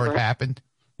before it happened.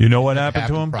 You know what happened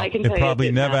to him? It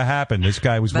probably never happened. This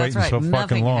guy was waiting so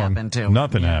fucking long.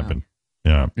 Nothing happened.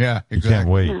 Yeah, exactly. You can't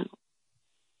wait. Yeah.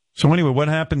 So anyway, what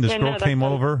happened? This girl came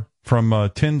over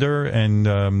from Tinder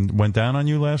and went down on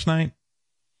you last night?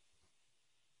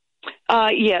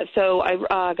 So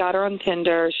I got her on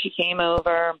Tinder. She came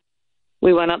over.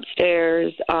 We went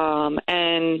upstairs,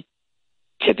 and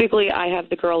typically I have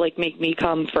the girl make me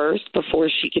come first before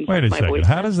she can. Wait a second. Boyfriend.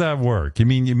 How does that work? You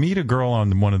mean you meet a girl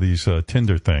on one of these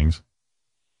Tinder things,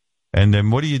 and then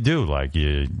what do you do? How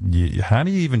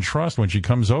do you even trust when she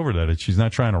comes over that she's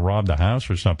not trying to rob the house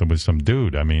or something with some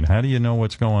dude? I mean, how do you know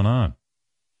what's going on?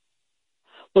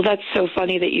 Well, that's so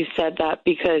funny that you said that,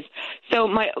 because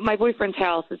my boyfriend's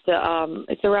house,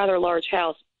 it's a rather large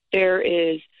house, there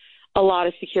is a lot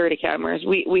of security cameras.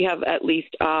 We have at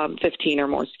least 15 or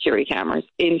more security cameras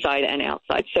inside and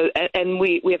outside. So, and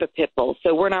we have a pit bull,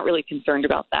 so we're not really concerned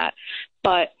about that.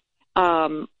 But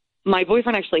my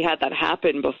boyfriend actually had that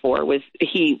happen before. Was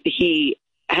he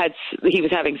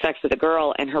was having sex with a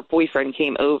girl, and her boyfriend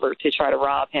came over to try to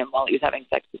rob him while he was having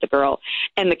sex with the girl,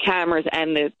 and the cameras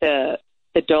and the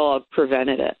dog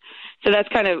prevented it. So that's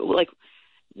kind of like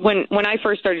when I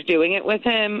first started doing it with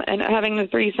him and having the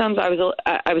threesomes, I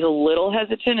was a little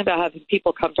hesitant about having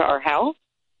people come to our house.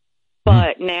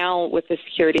 But now with the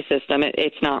security system,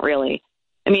 it's not really.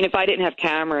 I mean, if I didn't have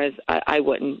cameras, I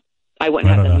wouldn't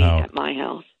have them meet at my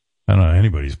house. I don't know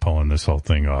anybody's pulling this whole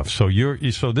thing off. So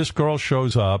so this girl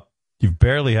shows up. You've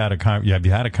barely had have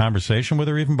you had a conversation with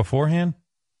her even beforehand?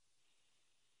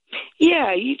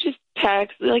 Yeah, you just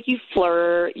text, like you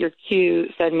flirt, you're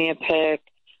cute, send me a pic.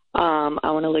 I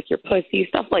want to lick your pussy,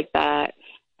 stuff like that.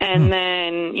 And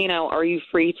then, are you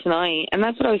free tonight? And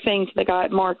that's what I was saying to the guy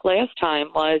at Mark last time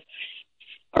was,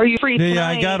 are you free tonight? Yeah,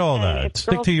 I got all that.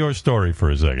 Stick to your story for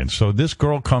a second. So this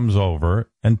girl comes over,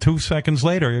 and 2 seconds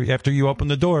later, after you open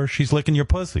the door, she's licking your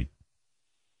pussy.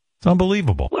 It's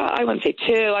unbelievable. Well, I wouldn't say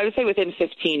 2. I would say within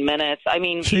 15 minutes. I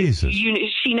mean, Jesus.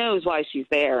 She knows why she's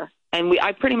there. And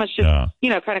I pretty much just,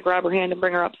 kind of grab her hand and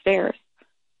bring her upstairs.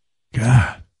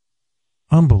 God.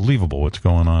 Unbelievable what's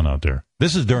going on out there.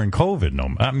 This is during COVID.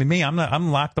 No, I mean,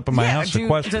 I'm locked up in my house.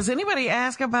 Does anybody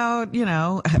ask about,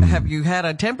 have you had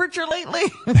a temperature lately?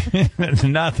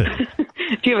 Nothing.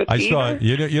 Do you have a fever?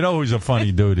 You know who's a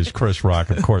funny dude is Chris Rock.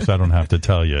 Of course, I don't have to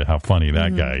tell you how funny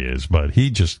that guy is, but he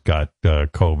just got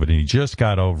COVID and he just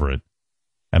got over it.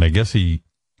 And I guess he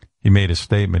made a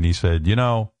statement. He said, they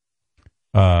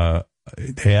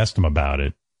asked him about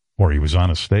it, or he was on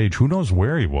a stage. Who knows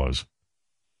where he was?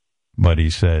 But he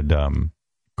said,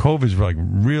 COVID's like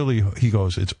really, he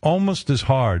goes, it's almost as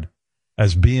hard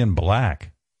as being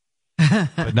black,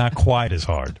 but not quite as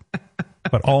hard,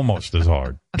 but almost as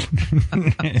hard.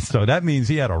 So that means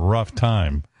he had a rough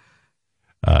time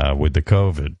with the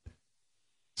COVID.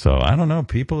 So I don't know.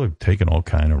 People are taking all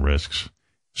kind of risks.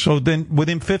 So then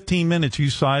within 15 minutes, you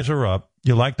size her up.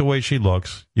 You like the way she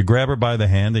looks. You grab her by the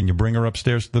hand and you bring her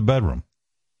upstairs to the bedroom.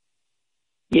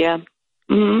 Yeah.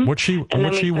 Mm-hmm. What's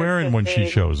she wearing when she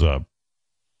shows up?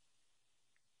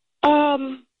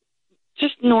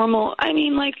 Just normal. I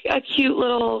mean, like a cute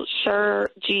little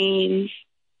shirt, jeans.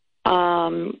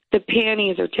 The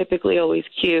panties are typically always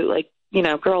cute. Like,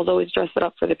 girls always dress it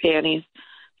up for the panties.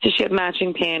 So she had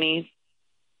matching panties.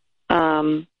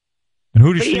 And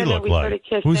who does she look like?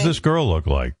 Who's this girl look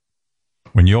like?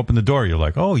 When you open the door, you're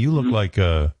like, oh, you look like,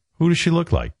 who does she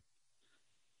look like?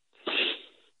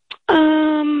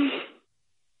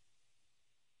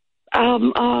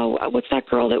 What's that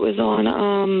girl that was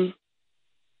on,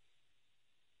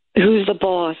 Who's the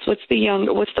Boss? What's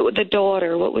the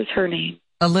daughter? What was her name?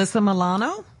 Alyssa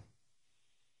Milano?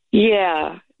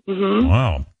 Yeah. Mm-hmm.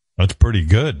 Wow. That's pretty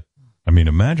good. I mean,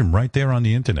 imagine right there on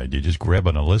the internet, you just grab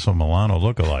an Alyssa Milano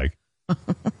lookalike.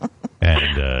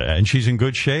 And she's in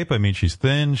good shape. I mean, she's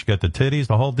thin. She's got the titties,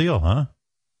 the whole deal, huh?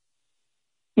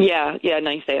 Yeah,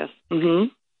 nice ass. Mm-hmm.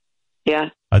 Yeah.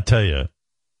 I tell you,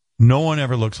 no one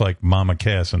ever looks like Mama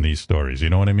Cass in these stories. You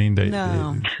know what I mean?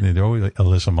 They're always like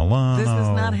Alyssa Milano. This is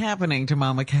not happening to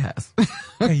Mama Cass.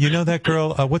 Hey, you know that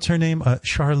girl? What's her name?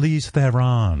 Charlize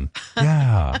Theron.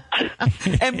 Yeah.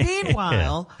 And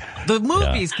meanwhile, the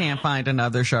movies can't find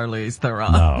another Charlize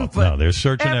Theron. No, they're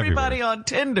searching everybody everywhere. On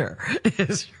Tinder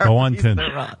is Charlize Go on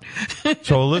Tinder. Theron.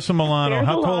 So Alyssa Milano, There's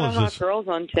how tall is is this? this? Girls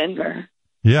on Tinder.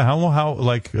 Yeah,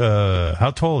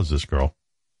 how tall is this girl?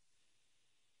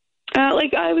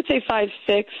 I would say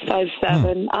 5'6",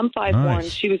 5'7". I'm 5'1". Nice.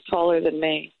 She was taller than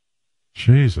me.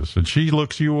 Jesus. And she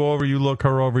looks you over, you look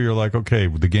her over, you're like, okay,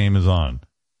 the game is on.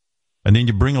 And then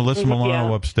you bring Alyssa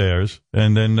Milano upstairs,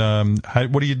 and then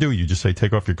what do? You just say,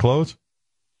 take off your clothes?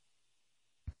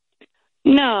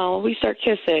 No, we start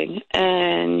kissing,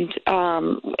 and,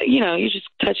 you just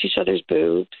touch each other's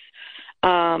boobs,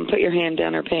 put your hand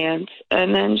down her pants,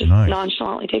 and then just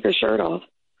nonchalantly take her shirt off.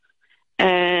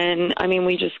 And, I mean,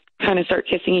 we just kind of start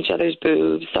kissing each other's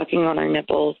boobs, sucking on our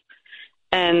nipples.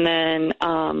 And then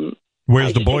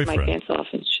where's the the boyfriend? Take my pants off.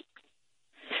 And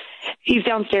he's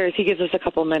downstairs. He gives us a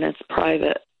couple minutes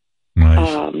private.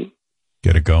 Nice.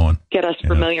 Get it going. Get us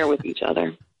familiar with each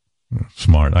other.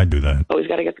 Smart. I do that. Always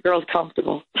got to get the girls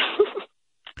comfortable.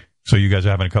 So you guys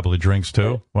are having a couple of drinks,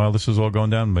 too, while this is all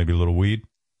going down? Maybe a little weed?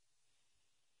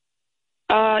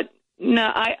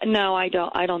 No, I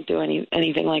don't. I don't do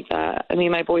anything like that. I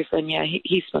mean, my boyfriend,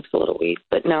 he smokes a little weed,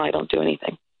 but no, I don't do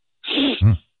anything.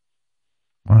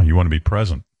 Wow, you want to be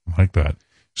present like that.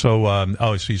 So,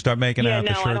 so you start making out,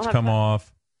 the I shirts don't come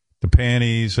off, the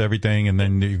panties, everything, and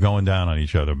then you're going down on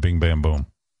each other. Bing, bam, boom.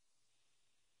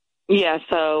 Yeah,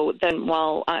 so then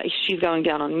while she's going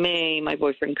down on me, my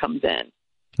boyfriend comes in.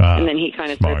 And then he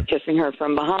kind of starts kissing her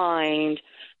from behind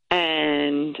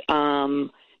and,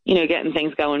 getting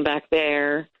things going back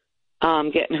there,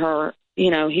 getting her,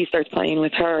 he starts playing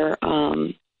with her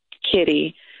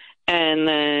kitty. And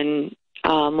then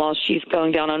while she's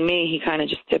going down on me, he kind of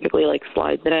just typically,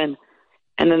 slides it in.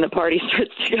 And then the party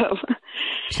starts to go.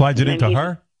 Slides it into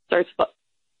her?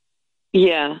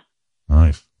 Yeah.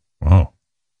 Nice. Wow.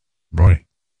 Boy,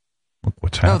 look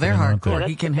what's happening. Oh, they're hardcore. Yeah,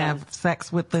 he can have sex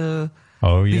with the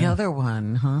other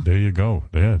one, huh? There you go.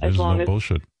 Yeah, this is no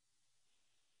bullshit.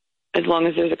 As long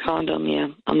as there's a condom, yeah,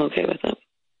 I'm okay with it.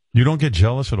 You don't get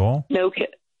jealous at all? No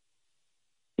kissing.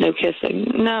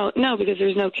 No, because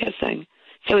there's no kissing.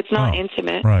 So it's not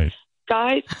intimate. Right.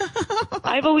 Guys,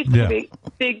 I've always been a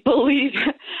big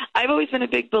believer. I've always been a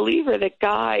big believer that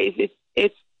guys,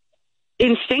 it's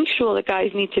instinctual that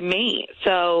guys need to mate.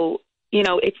 So,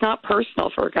 it's not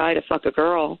personal for a guy to fuck a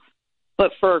girl,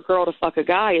 but for a girl to fuck a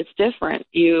guy, it's different.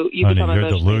 You become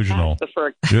emotionally delusional.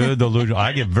 You're delusional.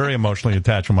 I get very emotionally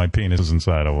attached when my penis is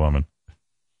inside a woman.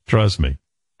 Trust me.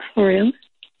 Really?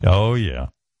 Oh, yeah.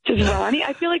 Does Ronnie?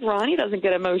 I feel like Ronnie doesn't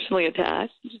get emotionally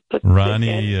attached. Just puts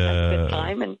Ronnie,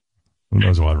 time and who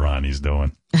knows what Ronnie's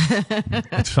doing?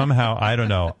 Somehow, I don't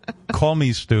know. Call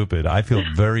me stupid. I feel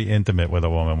very intimate with a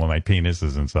woman when my penis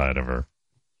is inside of her.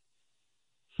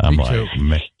 I'm me too.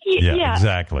 Yeah,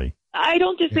 exactly. I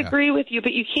don't disagree with you,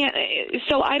 but you can't.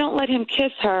 So I don't let him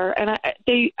kiss her, and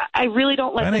I really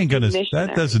don't let them do missionary.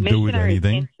 That doesn't do with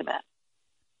anything. Intimate.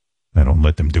 I don't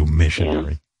let them do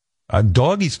missionary. Yeah.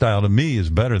 Doggy style to me is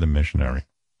better than missionary.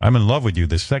 I'm in love with you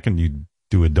the second you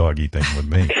do a doggy thing with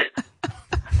me.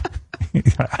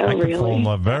 I can fall in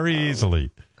love very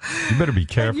easily. You better be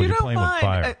careful. You're playing with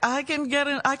fire. I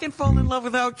can fall in love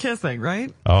without kissing,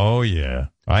 right? Oh yeah,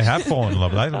 I have fallen in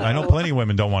love. I know plenty of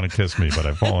women don't want to kiss me, but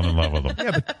I've fallen in love with them.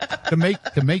 Yeah,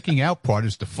 but the making out part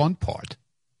is the fun part.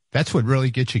 That's what really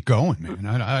gets you going, man.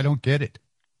 I don't get it.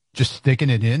 Just sticking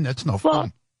it in, that's no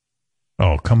fun.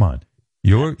 Oh, come on.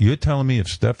 You're telling me if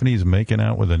Stephanie's making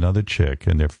out with another chick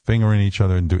and they're fingering each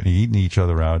other and eating each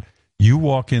other out, you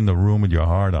walk in the room with your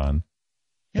heart on,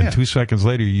 and 2 seconds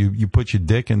later you put your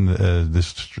dick in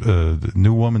this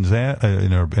new woman's ass,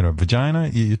 in her vagina?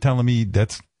 You're telling me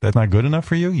that's not good enough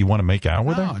for you? You want to make out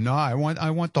with her? No, I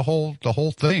want the whole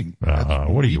thing.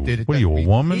 What are you, a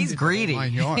woman? He's greedy.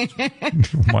 He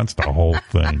wants the whole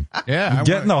thing. Yeah, you're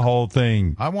getting the whole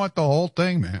thing. I want the whole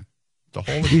thing, man. The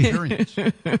whole experience.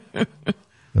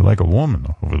 You're like a woman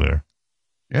over there.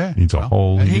 Yeah. Needs a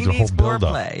whole build up.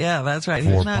 Foreplay. Yeah, that's right.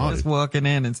 He's not just walking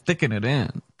in and sticking it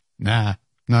in. Nah.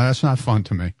 No, that's not fun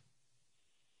to me.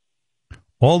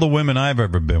 All the women I've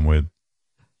ever been with,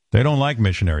 they don't like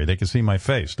missionary. They can see my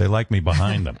face. They like me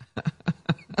behind them.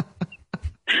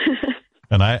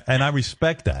 and I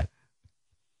respect that.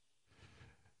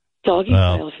 Doggy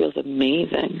style feels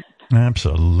amazing.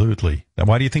 Absolutely. Now,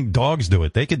 why do you think dogs do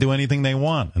it? They could do anything they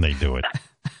want, and they do it.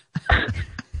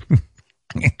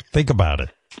 Think about it.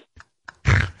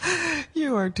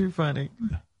 You are too funny.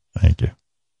 Thank you.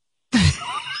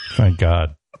 Thank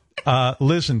God.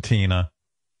 Listen, Tina.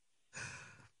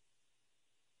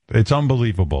 It's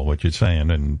unbelievable what you're saying,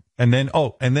 and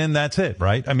then that's it,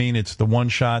 right? I mean, it's the one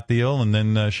shot deal, and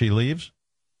then she leaves.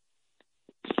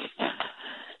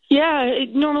 Yeah,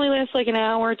 it normally lasts like an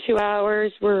hour, 2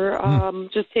 hours. We're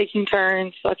just taking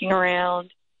turns, fucking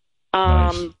around.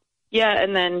 Nice. Yeah,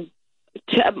 and then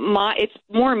it's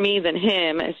more me than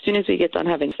him. As soon as we get done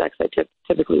having sex, I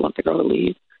typically want the girl to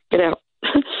leave. Get out.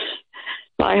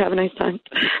 Bye, have a nice time.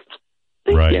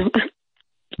 Thank you.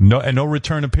 No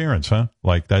return appearance, huh?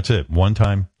 Like, that's it. One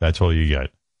time, that's all you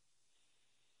get.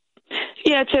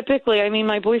 Yeah, typically. I mean,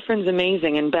 my boyfriend's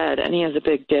amazing in bed, and he has a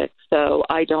big dick, so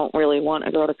I don't really want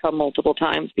a girl to come multiple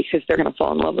times because they're going to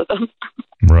fall in love with him.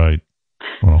 Right.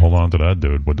 Well, hold on to that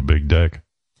dude with the big dick.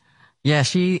 Yeah,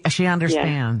 she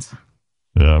understands.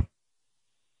 Yeah.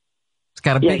 It's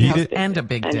got a big house and a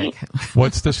big dick.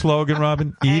 What's the slogan,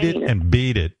 Robin? Eat it and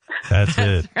beat it. That's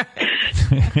it.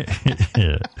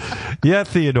 Yeah,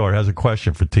 Theodore has a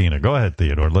question for Tina. Go ahead,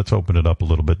 Theodore. Let's open it up a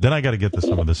little bit. Then I got to get to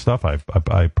some of the stuff I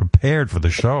prepared for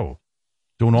the show.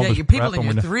 Doing all this you people in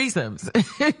your threesomes.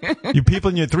 You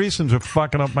people in your threesomes are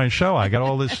fucking up my show. I got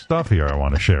all this stuff here I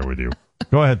want to share with you.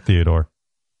 Go ahead, Theodore.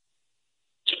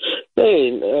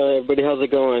 Hey, everybody, how's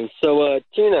it going? So,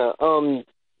 Tina,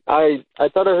 I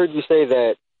thought I heard you say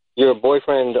that your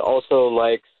boyfriend also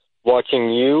likes watching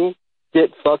you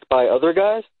get fucked by other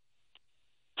guys?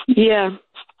 Yeah.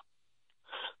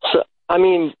 So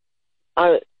I'm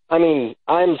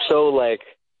so like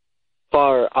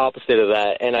far opposite of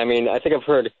that, and I mean, I think I've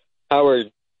heard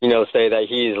Howard, say that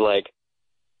he's like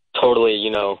totally,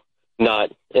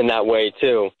 not in that way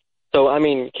too. So I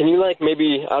mean, can you like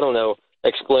maybe, I don't know,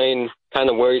 explain kind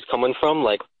of where he's coming from,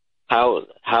 like how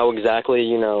exactly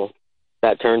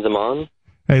that turns him on?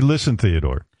 Hey, listen,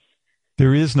 Theodore.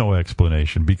 There is no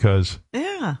explanation because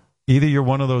either you're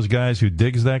one of those guys who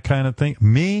digs that kind of thing.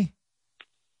 Me,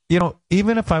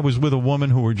 even if I was with a woman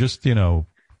who were just, I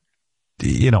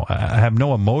have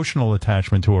no emotional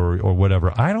attachment to her or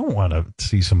whatever, I don't want to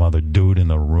see some other dude in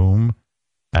the room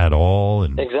at all.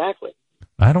 And exactly.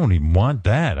 I don't even want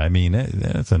that. I mean,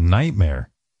 it's a nightmare.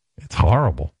 It's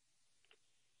horrible.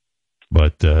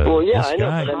 But well, yeah, I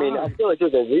know. But I mean, I feel like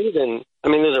there's a reason. I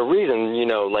mean, there's a reason,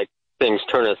 like things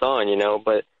turn us on,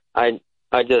 But I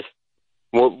just,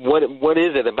 what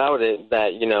is it about it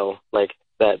that like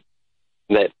that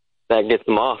gets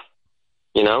them off,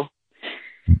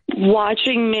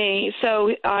 Watching me.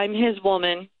 So I'm his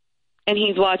woman, and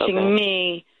he's watching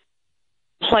me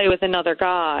play with another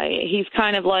guy. He's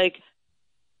kind of like,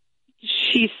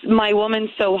 my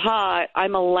woman's so hot,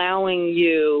 I'm allowing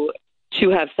you to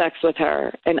have sex with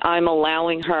her, and I'm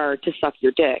allowing her to suck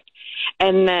your dick.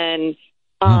 And then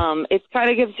it kind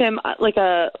of gives him like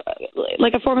a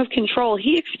form of control.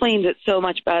 He explains it so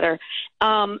much better.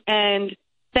 And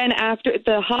then after,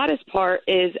 the hottest part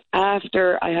is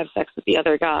after I have sex with the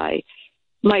other guy,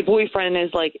 my boyfriend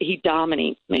is like, he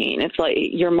dominates me. And it's like,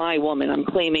 you're my woman. I'm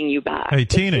claiming you back. Hey,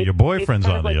 Tina, your boyfriend's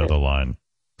on the other line.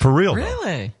 For real,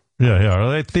 really? Though. Yeah. All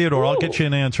right, Theodore, I'll get you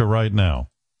an answer right now.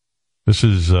 This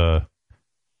is, what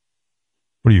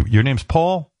are you? Your name's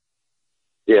Paul?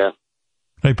 Yeah.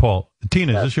 Hey, Paul.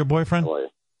 Tina, is this your boyfriend?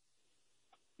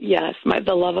 Yes,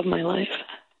 the love of my life.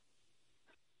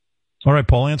 All right,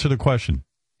 Paul, answer the question.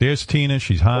 There's Tina.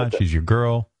 She's hot. She's your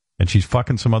girl. And she's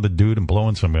fucking some other dude and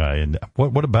blowing some guy. And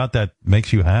what about that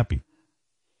makes you happy?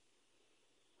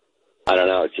 I don't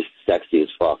know. It's just sexy as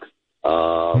fuck.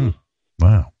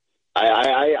 Wow.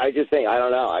 I just think, I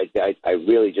don't know. I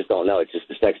really just don't know. It's just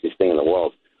the sexiest thing in the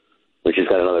world. When she's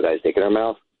got another guy's dick in her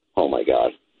mouth. Oh, my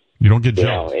God. You don't get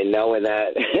jealous. And knowing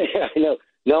that,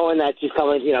 knowing that she's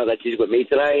coming, that she's with me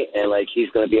tonight and, like,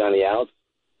 he's going to be on the outs.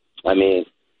 I mean,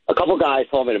 a couple guys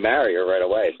told me to marry her right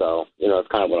away, so, it's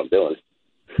kind of what I'm doing.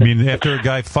 I mean, after a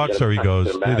guy fucks her,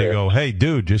 they go, hey,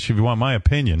 dude, just if you want my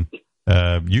opinion,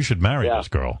 you should marry this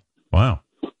girl. Wow.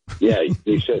 Yeah,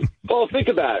 you should. Well, think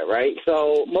about it, right?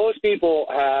 So most people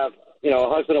have, a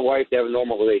husband and wife, they have a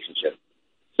normal relationship.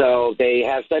 So they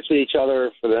have sex with each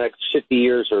other for the next 50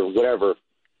 years or whatever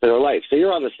for their life. So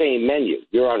you're on the same menu.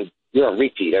 You're on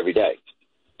repeat every day.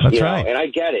 That's right. And I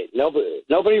get it.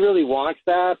 Nobody really wants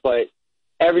that, but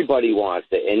everybody wants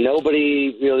it. And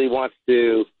nobody really wants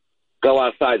to go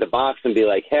outside the box and be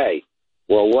like, hey,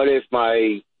 well, what if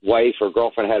my wife or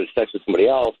girlfriend had sex with somebody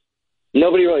else?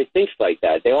 Nobody really thinks like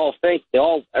that.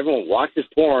 Everyone watches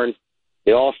porn.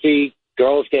 They all see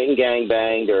girls getting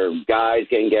gangbanged or guys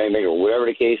getting gangbanged or whatever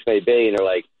the case may be. And they're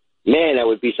like, man, that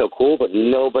would be so cool. But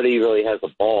nobody really has the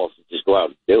balls to just go out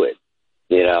and do it.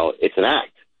 It's an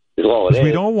act. Is all it is.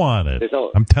 We don't want it.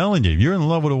 I'm telling you, if you're in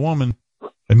love with a woman,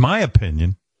 in my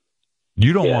opinion,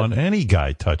 you don't want any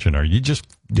guy touching her.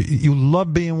 You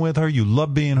love being with her. You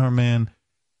love being her man.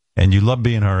 And you love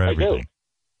being her everything. I do.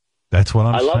 That's what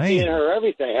I'm saying. I love being her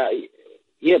everything.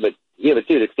 But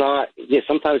dude, it's not. Yeah,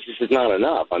 sometimes this is not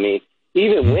enough. I mean,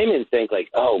 even women think like,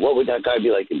 oh, what would that guy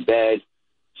be like in bed,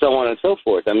 so on and so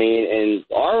forth. I mean, and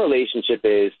our relationship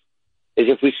is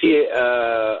if we see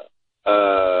a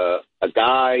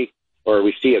guy or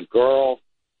we see a girl,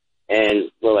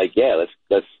 and we're like, yeah,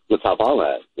 let's hop on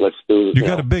that. Let's do. You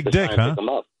got a big dick, huh?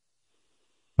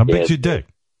 How big's your dick?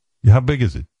 How big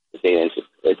is it? It's 8 inches.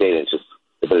 It's 8 inches.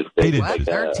 But it's 8 inches. What,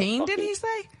 13, did he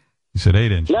say? He said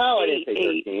 8 inches. No, I didn't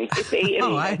say 13. It's 8.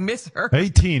 Oh, I misheard.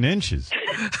 18 inches.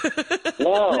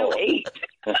 No, 8.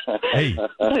 8.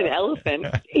 An elephant.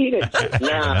 8 inches.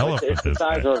 Nah, it's the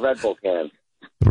size of a Red Bull can.